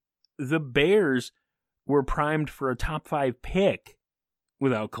 The Bears were primed for a top 5 pick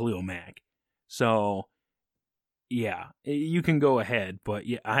without Khalil Mack. So, yeah, you can go ahead, but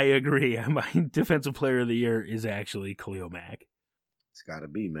yeah, I agree. My Defensive Player of the Year is actually Khalil Mack. It's got to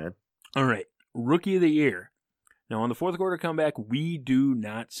be, man. All right, Rookie of the Year. Now, on the fourth quarter comeback, we do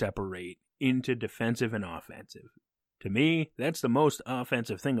not separate into defensive and offensive. To me, that's the most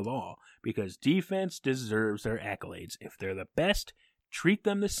offensive thing of all, because defense deserves their accolades. If they're the best, treat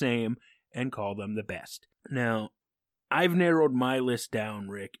them the same and call them the best. Now, I've narrowed my list down,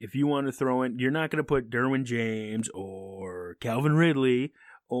 Rick. If you want to throw in, you're not going to put Derwin James or Calvin Ridley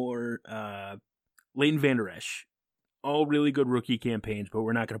or Leighton Vander Esch. All really good rookie campaigns, but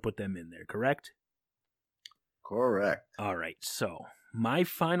we're not going to put them in there, correct? Correct. All right, so my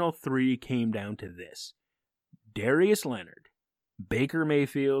final 3 came down to this. Darius Leonard, Baker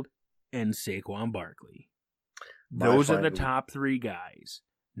Mayfield, and Saquon Barkley. Those are the top 3 guys.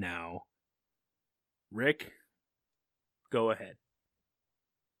 Now, Rick, go ahead.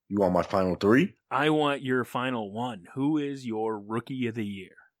 You want my final 3? I want your final 1. Who is your Rookie of the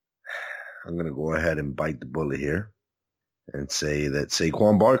Year? I'm going to go ahead and bite the bullet here and say that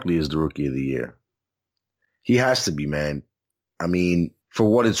Saquon Barkley is the rookie of the year. He has to be, man. I mean, for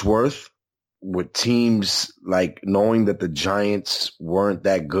what it's worth, with teams like knowing that the Giants weren't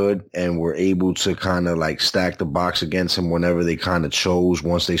that good and were able to kind of like stack the box against him whenever they kind of chose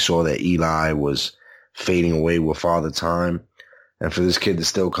once they saw that Eli was fading away with Father Time. And for this kid to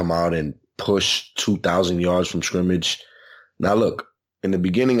still come out and push 2,000 yards from scrimmage. Now, look, in the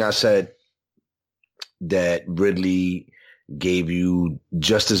beginning, I said that Ridley gave you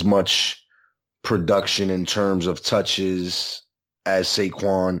just as much production in terms of touches as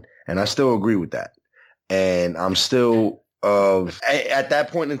Saquon. And I still agree with that. And I'm still at that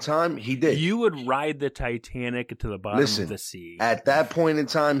point in time, he did. You would ride the Titanic to the bottom of the sea. At that point in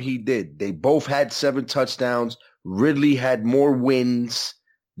time, he did. They both had 7 touchdowns. Ridley had more wins.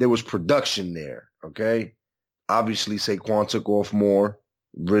 There was production there. Okay. Obviously, Saquon took off more.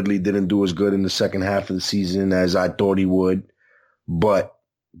 Ridley didn't do as good in the second half of the season as I thought he would. But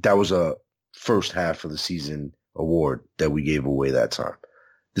that was a first half of the season award that we gave away that time.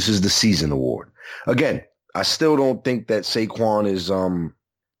 This is the season award. Again, I still don't think that Saquon is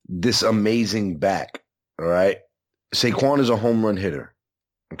this amazing back. All right. Saquon is a home run hitter.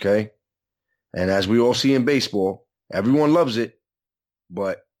 Okay. And as we all see in baseball, everyone loves it,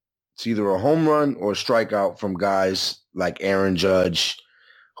 but it's either a home run or a strikeout from guys like Aaron Judge,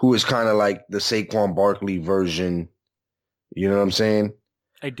 who is kind of like the Saquon Barkley version. You know what I'm saying?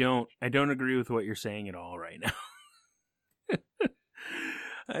 I don't agree with what you're saying at all right now.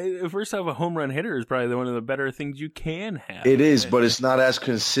 First off, a home run hitter is probably one of the better things you can have. It is, but it's not as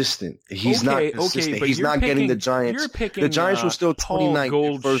consistent. He's not consistent. But he's not getting the Giants. The Giants were still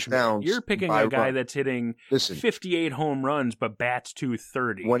 29th in first downs. You're picking a guy that's hitting 58 home runs but bats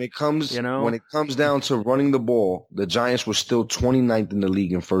 230. When it comes down to running the ball, the Giants were still 29th in the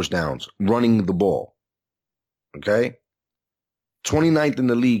league in first downs, running the ball. Okay? 29th in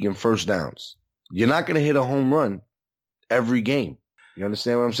the league in first downs. You're not going to hit a home run every game. You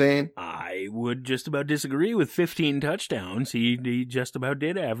understand what I'm saying? I would just about disagree with 15 touchdowns. He just about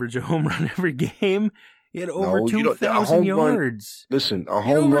did average a home run every game. He had over 2,000 yards. Listen, a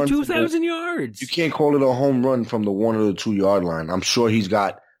home run. 2,000 yards. You can't call it a home run from the 1 or the 2 yard line. I'm sure he's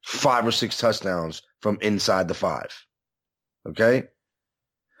got 5 or 6 touchdowns from inside the 5. Okay?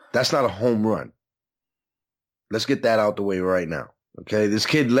 That's not a home run. Let's get that out the way right now. Okay? This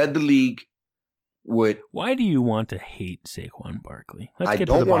kid led the league. Why do you want to hate Saquon Barkley? I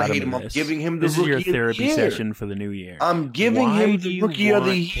don't want to hate him. I'm giving him the rookie of the year. This is your therapy session for the new year. I'm giving him the rookie of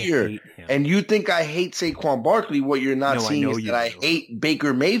the year. And you think I hate Saquon Barkley? What you're not seeing is that I hate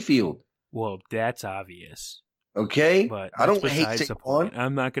Baker Mayfield. Well, that's obvious. Okay? But I don't hate Saquon.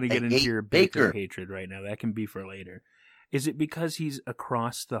 I'm not going to get into your Baker hatred right now. That can be for later. Is it because he's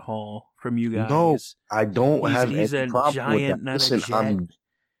across the hall from you guys? No, I don't have any problem with that. Listen,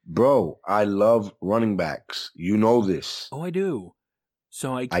 Bro, I love running backs. You know this. Oh, I do.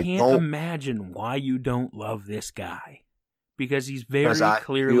 So I can't imagine why you don't love this guy. Because he's very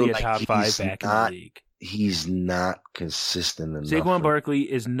clearly a top 5 back in the league. He's not consistent enough. Saquon Barkley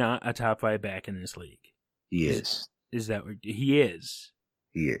is not a top 5 back in this league. He is. Is that what he is?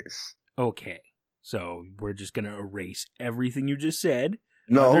 He is. Okay. So we're just going to erase everything you just said.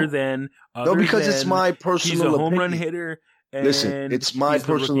 No. Because it's my personal opinion. He's a home run hitter. Listen, it's my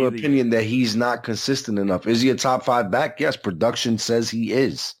personal opinion that he's not consistent enough. Is he a top 5 back? Yes, production says he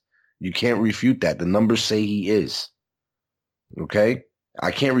is. You can't refute that. The numbers say he is. Okay?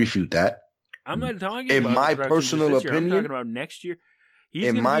 I can't refute that. I'm not talking about my personal opinion. I'm talking about next year.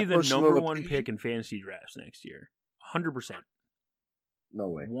 He's going to be the number 1 pick in fantasy drafts next year. 100%. No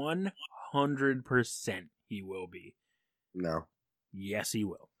way. 100% he will be. No. Yes, he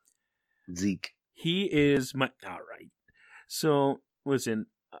will. Zeke. He is my... All right. So, listen,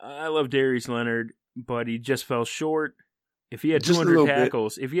 I love Darius Leonard, but he just fell short. If he had 200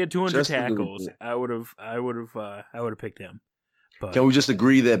 tackles, I would have picked him. But can we just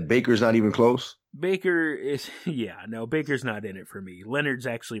agree that Baker's not even close? Baker's not in it for me. Leonard's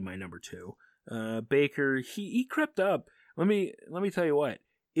actually my number 2. Baker, he crept up. Let me tell you what.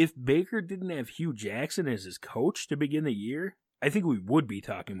 If Baker didn't have Hugh Jackson as his coach to begin the year, I think we would be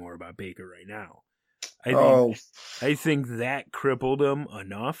talking more about Baker right now. I think that crippled him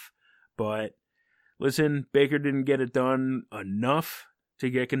enough, but listen, Baker didn't get it done enough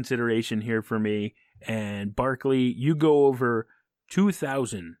to get consideration here for me. And Barkley, you go over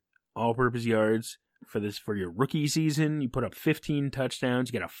 2,000 all-purpose yards for your rookie season. You put up 15 touchdowns.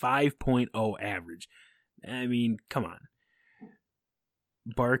 You get a 5.0 average. I mean, come on.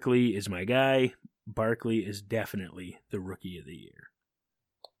 Barkley is my guy. Barkley is definitely the rookie of the year.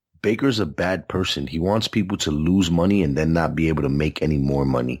 Baker's a bad person. He wants people to lose money and then not be able to make any more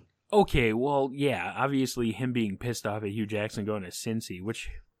money. Okay, well, yeah, obviously him being pissed off at Hugh Jackson going to Cincy, which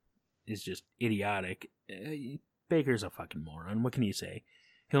is just idiotic. Baker's a fucking moron. What can you say?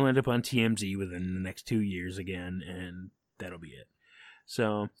 He'll end up on TMZ within the next 2 years again, and that'll be it.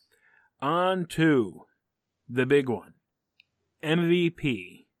 So, on to the big one.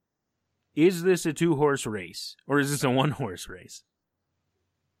 MVP. Is this a 2-horse race, or is this a 1-horse race?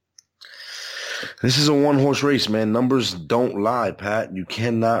 This is a 1-horse race, man. Numbers don't lie, Pat. You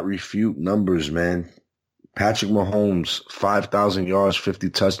cannot refute numbers, man. Patrick Mahomes, 5,000 yards, 50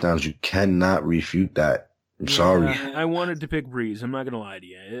 touchdowns. You cannot refute that. I'm sorry. I wanted to pick Breeze. I'm not going to lie to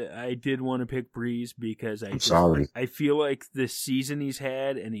you. I did want to pick Breeze because sorry. I feel like the season he's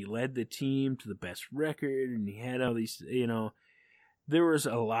had, and he led the team to the best record, and he had all these, there was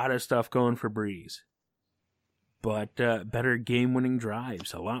a lot of stuff going for Breeze. But better game-winning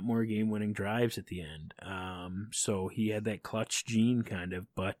drives, a lot more game-winning drives at the end. So he had that clutch gene kind of,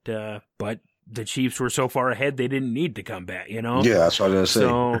 but the Chiefs were so far ahead they didn't need to come back, Yeah, that's what I was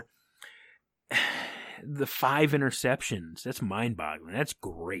going to say. So the 5 interceptions, that's mind-boggling. That's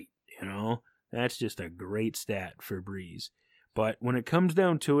great, That's just a great stat for Breeze. But when it comes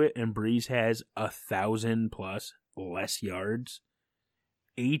down to it, and Breeze has 1,000+ less yards,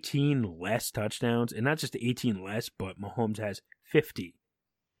 18 less touchdowns, and not just 18 less, but Mahomes has 50.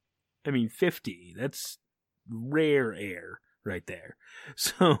 50. That's rare air right there.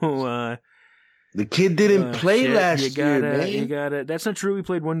 So, the kid didn't play last year, man. That's not true. He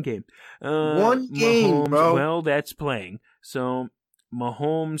played one game. One game, Mahomes, bro. Well, that's playing. So,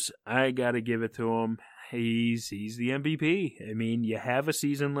 Mahomes, I gotta give it to him. He's the MVP. You have a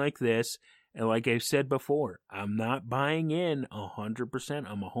season like this, and like I've said before, I'm not buying in 100%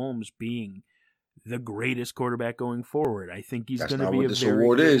 on Mahomes being the greatest quarterback going forward. I think he's going to be a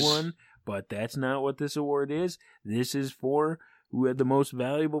very good one, but that's not what this award is. This is for who was the most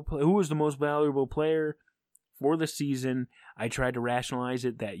valuable player for the season. I tried to rationalize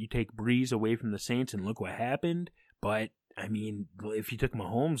it that you take Breeze away from the Saints and look what happened, but if you took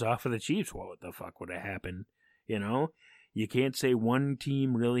Mahomes off of the Chiefs, what the fuck would have happened? You can't say one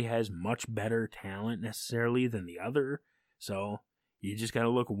team really has much better talent necessarily than the other. So you just got to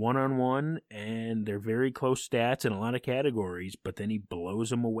look one-on-one, and they're very close stats in a lot of categories, but then he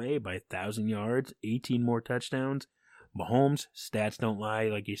blows them away by 1,000 yards, 18 more touchdowns. Mahomes, stats don't lie,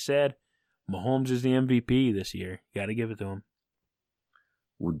 like you said. Mahomes is the MVP this year. You got to give it to him.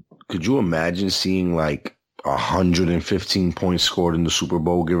 Could you imagine seeing 115 points scored in the Super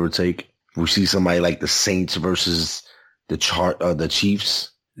Bowl, give or take? We see somebody like the Saints versus the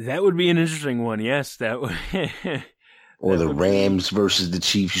Chiefs. That would be an interesting one. Yes, that would. Or the Rams versus the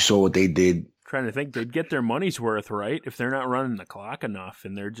Chiefs. You saw what they did. Trying to think, they'd get their money's worth, right? If they're not running the clock enough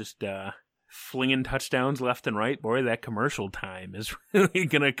and they're just flinging touchdowns left and right. Boy, that commercial time is really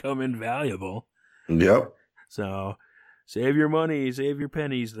gonna come invaluable. Yep. So save your money, save your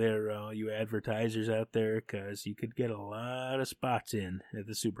pennies there, you advertisers out there, because you could get a lot of spots in at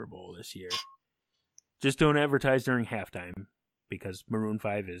the Super Bowl this year. Just don't advertise during halftime, because Maroon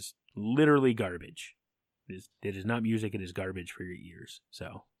 5 is literally garbage. It is not music, it is garbage for your ears.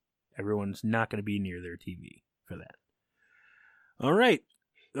 So everyone's not going to be near their TV for that. All right.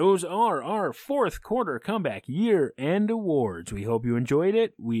 Those are our fourth quarter comeback year-end awards. We hope you enjoyed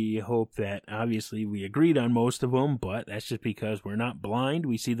it. We hope that, obviously, we agreed on most of them, but that's just because we're not blind.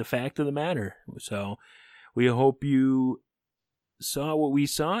 We see the fact of the matter. So we hope you saw what we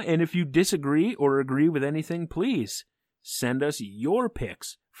saw, and if you disagree or agree with anything, please send us your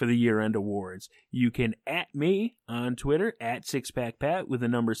picks for the year-end awards. You can @ me on Twitter @SixPackPat with the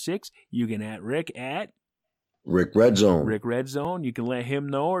number 6. You can @Rick Rick Red Zone. Rick Red Zone. You can let him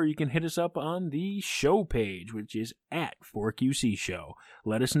know, or you can hit us up on the show page, which is @4QC Show.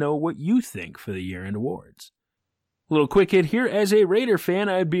 Let us know what you think for the year-end awards. A little quick hit here. As a Raider fan,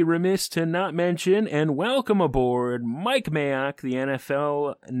 I'd be remiss to not mention and welcome aboard Mike Mayock, the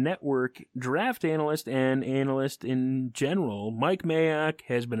NFL Network draft analyst and analyst in general. Mike Mayock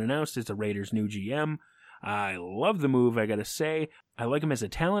has been announced as the Raiders' new GM. I love the move, I gotta say. I like him as a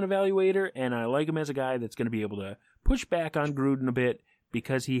talent evaluator, and I like him as a guy that's going to be able to push back on Gruden a bit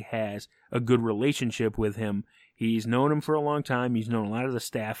because he has a good relationship with him. He's known him for a long time. He's known a lot of the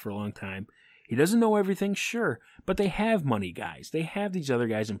staff for a long time. He doesn't know everything, sure, but they have money guys. They have these other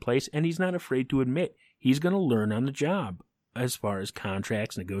guys in place, and he's not afraid to admit he's going to learn on the job as far as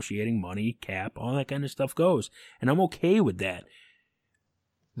contracts, negotiating, money, cap, all that kind of stuff goes. And I'm okay with that.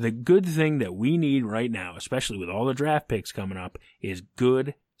 The good thing that we need right now, especially with all the draft picks coming up, is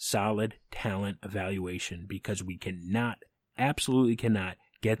good, solid talent evaluation, because we absolutely cannot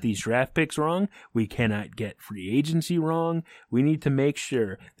get these draft picks wrong. We cannot get free agency wrong. We need to make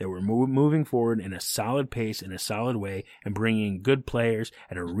sure that we're moving forward in a solid pace, in a solid way, and bringing good players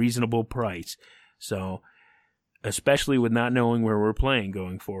at a reasonable price. So, especially with not knowing where we're playing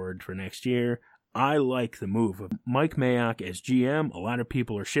going forward for next year, I like the move of Mike Mayock as GM. A lot of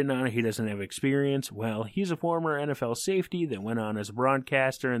people are shitting on it. He doesn't have experience. Well, he's a former NFL safety that went on as a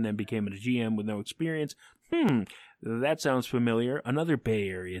broadcaster and then became a GM with no experience. That sounds familiar. Another Bay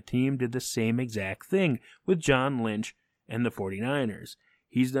Area team did the same exact thing with John Lynch and the 49ers.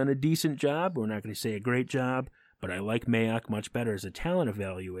 He's done a decent job. We're not going to say a great job, but I like Mayock much better as a talent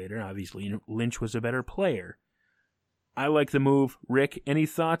evaluator. Obviously, Lynch was a better player. I like the move. Rick, any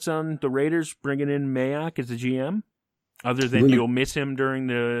thoughts on the Raiders bringing in Mayock as the GM? Other than you'll miss him during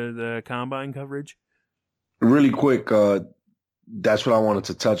the combine coverage? Really quick, that's what I wanted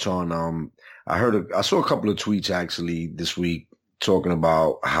to touch on. I saw a couple of tweets actually this week talking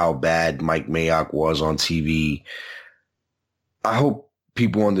about how bad Mike Mayock was on TV. I hope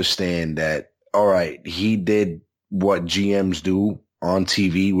people understand that, all right, he did what GMs do on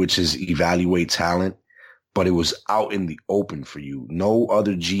TV, which is evaluate talent. But it was out in the open for you. No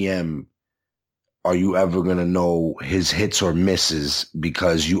other GM are you ever going to know his hits or misses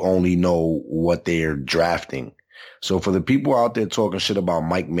because you only know what they're drafting. So for the people out there talking shit about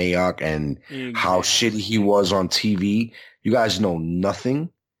Mike Mayock and how shitty he was on TV, you guys know nothing.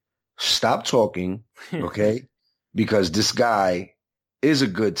 Stop talking, okay? Because this guy is a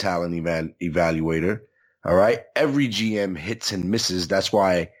good talent evaluator, all right? Every GM hits and misses. That's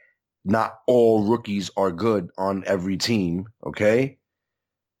why not all rookies are good on every team, okay?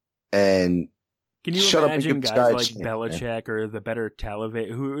 And can you imagine guys like Belichick or the better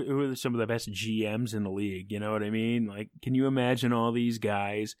who are some of the best GMs in the league? You know what I mean? Like, can you imagine all these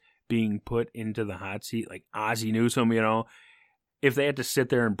guys being put into the hot seat, like Ozzie Newsome, you know? If they had to sit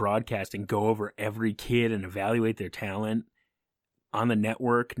there and broadcast and go over every kid and evaluate their talent on the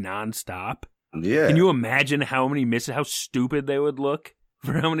network nonstop. Yeah. Can you imagine how many misses, how stupid they would look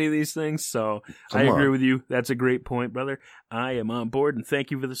for how many of these things? So I agree with you. That's a great point, brother. I am on board, and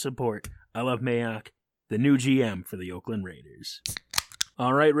thank you for the support. I love Mayock, the new GM for the Oakland Raiders.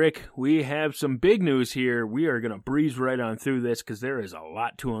 All right, Rick, we have some big news here. We are going to breeze right on through this because there is a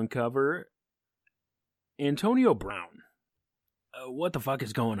lot to uncover. Antonio Brown. What the fuck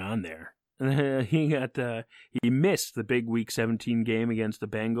is going on there? He missed the big Week 17 game against the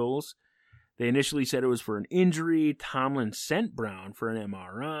Bengals. They initially said it was for an injury. Tomlin sent Brown for an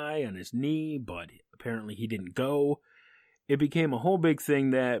MRI on his knee, but apparently he didn't go. It became a whole big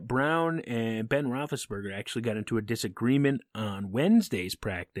thing that Brown and Ben Roethlisberger actually got into a disagreement on Wednesday's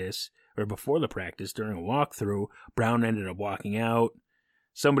practice, or before the practice during a walkthrough. Brown ended up walking out.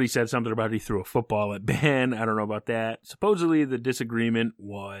 Somebody said something about he threw a football at Ben. I don't know about that. Supposedly the disagreement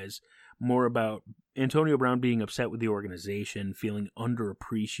was more about Antonio Brown being upset with the organization, feeling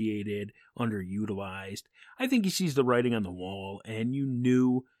underappreciated, underutilized. I think he sees the writing on the wall, and you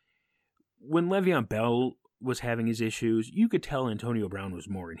knew when Le'Veon Bell was having his issues, you could tell Antonio Brown was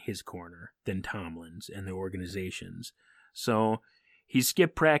more in his corner than Tomlin's and the organization's. So he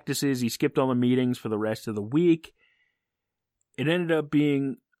skipped practices, he skipped all the meetings for the rest of the week. It ended up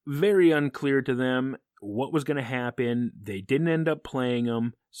being very unclear to them what was going to happen. They didn't end up playing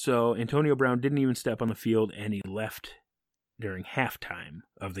him, so Antonio Brown didn't even step on the field, and he left during halftime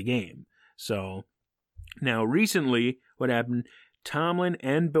of the game. So now recently, what happened? Tomlin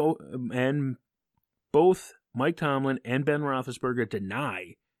and both Mike Tomlin and Ben Roethlisberger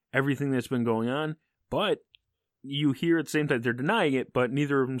deny everything that's been going on, but you hear at the same time they're denying it, but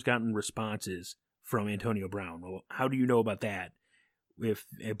neither of them's gotten responses from Antonio Brown. Well, how do you know about that?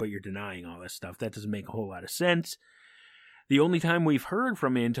 But you're denying all this stuff. That doesn't make a whole lot of sense. The only time we've heard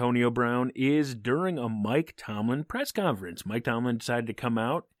from Antonio Brown is during a Mike Tomlin press conference. Mike Tomlin decided to come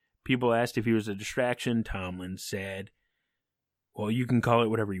out. People asked if he was a distraction. Tomlin said, well, you can call it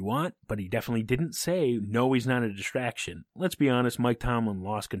whatever you want, but he definitely didn't say, no, he's not a distraction. Let's be honest, Mike Tomlin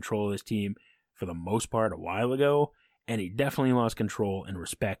lost control of his team for the most part a while ago, and he definitely lost control and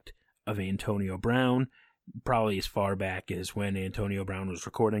respect of Antonio Brown, probably as far back as when Antonio Brown was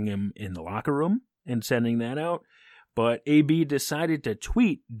recording him in the locker room and sending that out. But AB decided to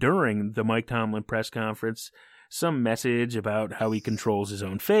tweet during the Mike Tomlin press conference some message about how he controls his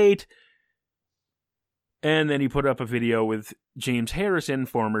own fate. And then he put up a video with James Harrison,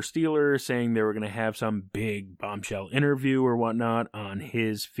 former Steeler, saying they were going to have some big bombshell interview or whatnot on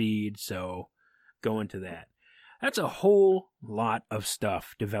his feed. So go into that. That's a whole lot of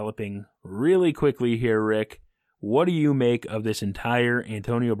stuff developing really quickly here, Rick. What do you make of this entire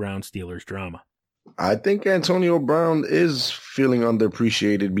Antonio Brown Steelers drama? I think Antonio Brown is feeling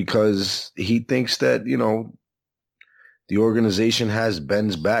underappreciated because he thinks that, the organization has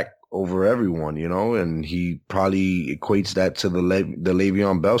Ben's back over everyone, and he probably equates that to the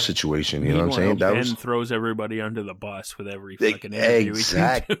Le'Veon Bell situation. You know what I'm saying? Ben throws everybody under the bus with every fucking interview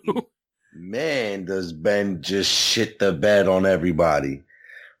exactly. he can do. Man, does Ben just shit the bed on everybody.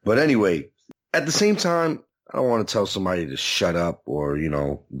 But anyway, at the same time, I don't want to tell somebody to shut up or,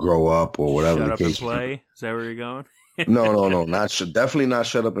 grow up or whatever the case. Shut up and play? Is that where you're going? No. Definitely not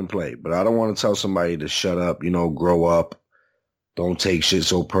shut up and play. But I don't want to tell somebody to shut up, grow up. Don't take shit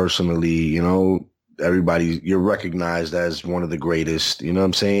so personally, everybody, you're recognized as one of the greatest, you know what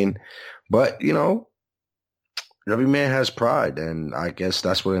I'm saying? But, every man has pride, and I guess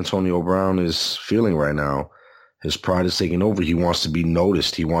that's what Antonio Brown is feeling right now. His pride is taking over. He wants to be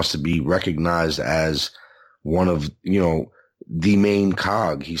noticed. He wants to be recognized as one of, the main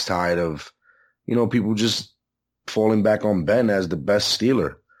cog. He's tired of, people just falling back on Ben as the best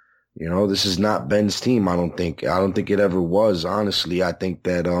Steeler. This is not Ben's team, I don't think. I don't think it ever was, honestly. I think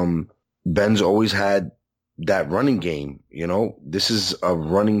that Ben's always had that running game, This is a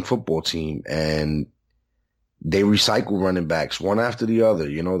running football team, and they recycle running backs one after the other.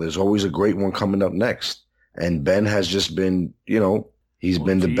 There's always a great one coming up next. And Ben has just been, he's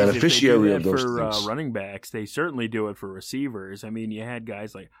been the beneficiary of those things. For running backs, they certainly do it for receivers. I mean, you had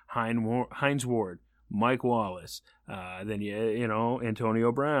guys like Hines Ward, Mike Wallace, then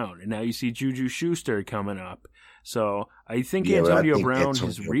Antonio Brown, and now you see Juju Schuster coming up. So I think Antonio Brown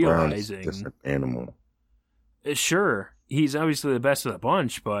is realizing animal. Sure, he's obviously the best of the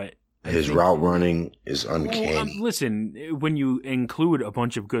bunch, but his route running is uncanny. Well, listen, when you include a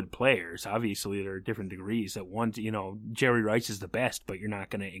bunch of good players, obviously there are different degrees. At one, Jerry Rice is the best, but you're not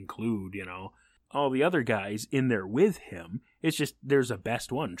going to include, all the other guys in there with him. It's just there's a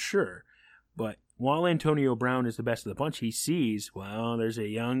best one, sure. But while Antonio Brown is the best of the bunch, he sees, well, there's a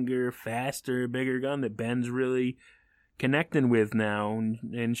younger, faster, bigger gun that Ben's really connecting with now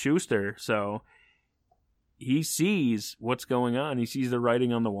in Schuster. So he sees what's going on. He sees the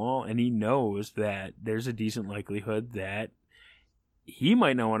writing on the wall, and he knows that there's a decent likelihood that he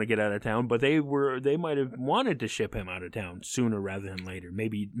might not want to get out of town, but they might have wanted to ship him out of town sooner rather than later.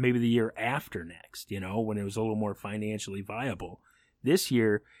 Maybe the year after next, when it was a little more financially viable. This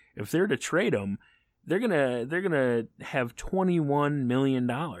year, if they're to trade him, they're gonna have $21 million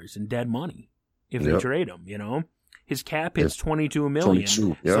in dead money if they trade him. His cap hits $22 million.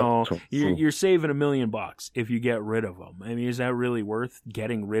 22, yeah, so 22. You're saving $1 million if you get rid of him. I mean, is that really worth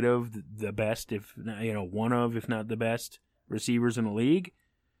getting rid of the best, if not the best receivers in the league?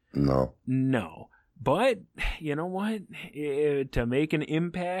 No. But you know what? To make an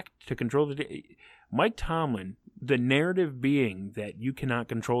impact, to control Mike Tomlin, the narrative being that you cannot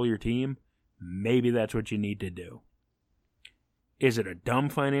control your team, maybe that's what you need to do. Is it a dumb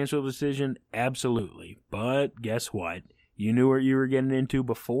financial decision? Absolutely. But guess what? You knew what you were getting into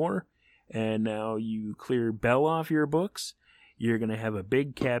before, and now you clear Bell off your books. You're going to have a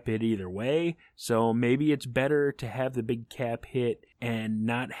big cap hit either way, so maybe it's better to have the big cap hit and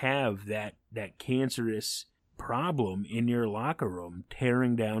not have that cancerous problem in your locker room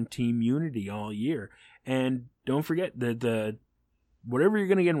tearing down team unity all year. And don't forget the whatever you're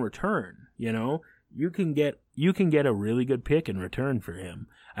going to get in return, you can get a really good pick in return for him.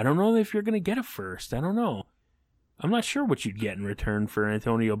 I don't know if you're going to get a first. I don't know. I'm not sure what you'd get in return for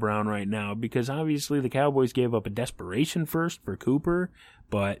Antonio Brown right now, because obviously the Cowboys gave up a desperation first for Cooper,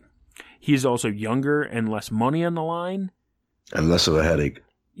 but he's also younger and less money on the line. And less of a headache.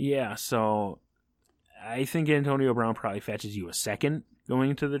 Yeah, so I think Antonio Brown probably fetches you a second going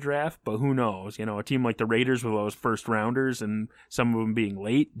into the draft, but who knows? A team like the Raiders with those first rounders and some of them being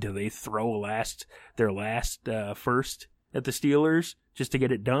late, do they throw their last first at the Steelers just to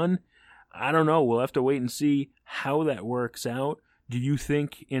get it done? I don't know. We'll have to wait and see how that works out. Do you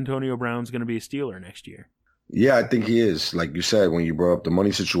think Antonio Brown's going to be a Steeler next year? Yeah, I think he is. Like you said, when you brought up the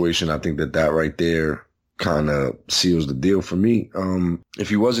money situation, I think that right there kind of seals the deal for me. If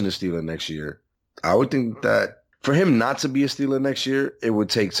he wasn't a Steeler next year, I would think that for him not to be a Steeler next year, it would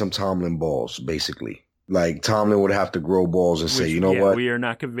take some Tomlin balls, basically. Like, Tomlin would have to grow balls and say, what? We are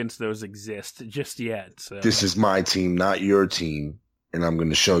not convinced those exist just yet. So. This is my team, not your team, and I'm going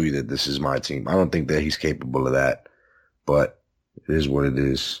to show you that this is my team. I don't think that he's capable of that, but it is what it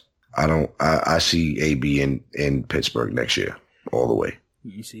is. I see AB in Pittsburgh next year, all the way.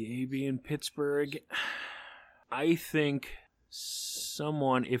 You see AB in Pittsburgh? I think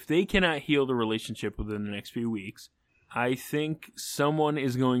someone, if they cannot heal the relationship within the next few weeks, I think someone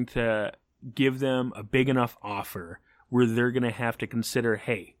is going to give them a big enough offer where they're going to have to consider,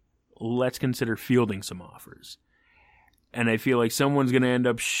 hey, let's consider fielding some offers. And I feel like someone's going to end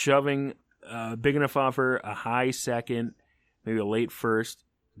up shoving a big enough offer, a high second, maybe a late first,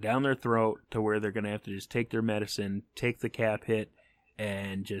 down their throat to where they're going to have to just take their medicine, take the cap hit,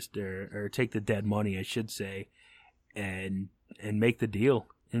 and just or take the dead money, I should say, and make the deal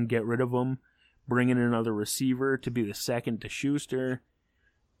and get rid of them, bring in another receiver to be the second to Schuster,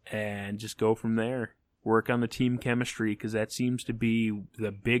 and just go from there. Work on the team chemistry, because that seems to be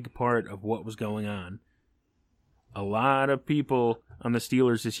the big part of what was going on. A lot of people on the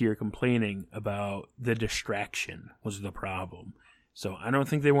Steelers this year complaining about the distraction was the problem. So I don't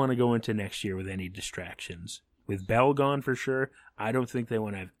think they want to go into next year with any distractions. With Bell gone for sure, I don't think they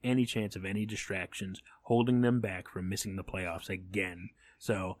want to have any chance of any distractions holding them back from missing the playoffs again.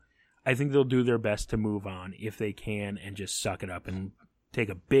 So I think they'll do their best to move on if they can and just suck it up and take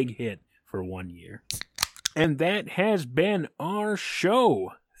a big hit for 1 year. And that has been our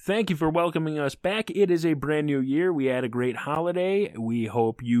show. Thank you for welcoming us back. It is a brand new year. We had a great holiday. We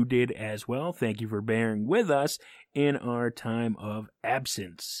hope you did as well. Thank you for bearing with us in our time of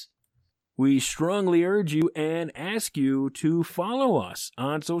absence. We strongly urge you and ask you to follow us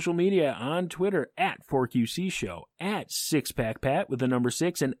on social media, on Twitter, at 4QC Show, at SixPackPat with the number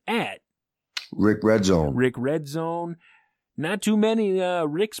 6, and at Rick Redzone. Rick Redzone. Not too many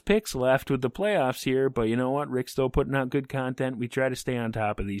Rick's picks left with the playoffs here, but you know what? Rick's still putting out good content. We try to stay on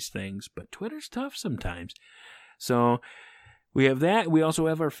top of these things, but Twitter's tough sometimes. So we have that. We also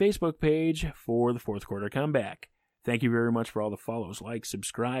have our Facebook page for the Fourth Quarter Comeback. Thank you very much for all the follows, likes,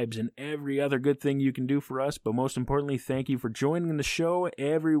 subscribes, and every other good thing you can do for us. But most importantly, thank you for joining the show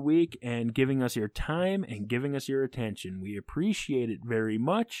every week and giving us your time and giving us your attention. We appreciate it very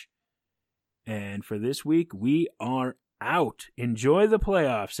much. And for this week, we are out. Enjoy the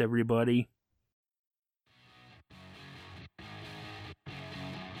playoffs, everybody.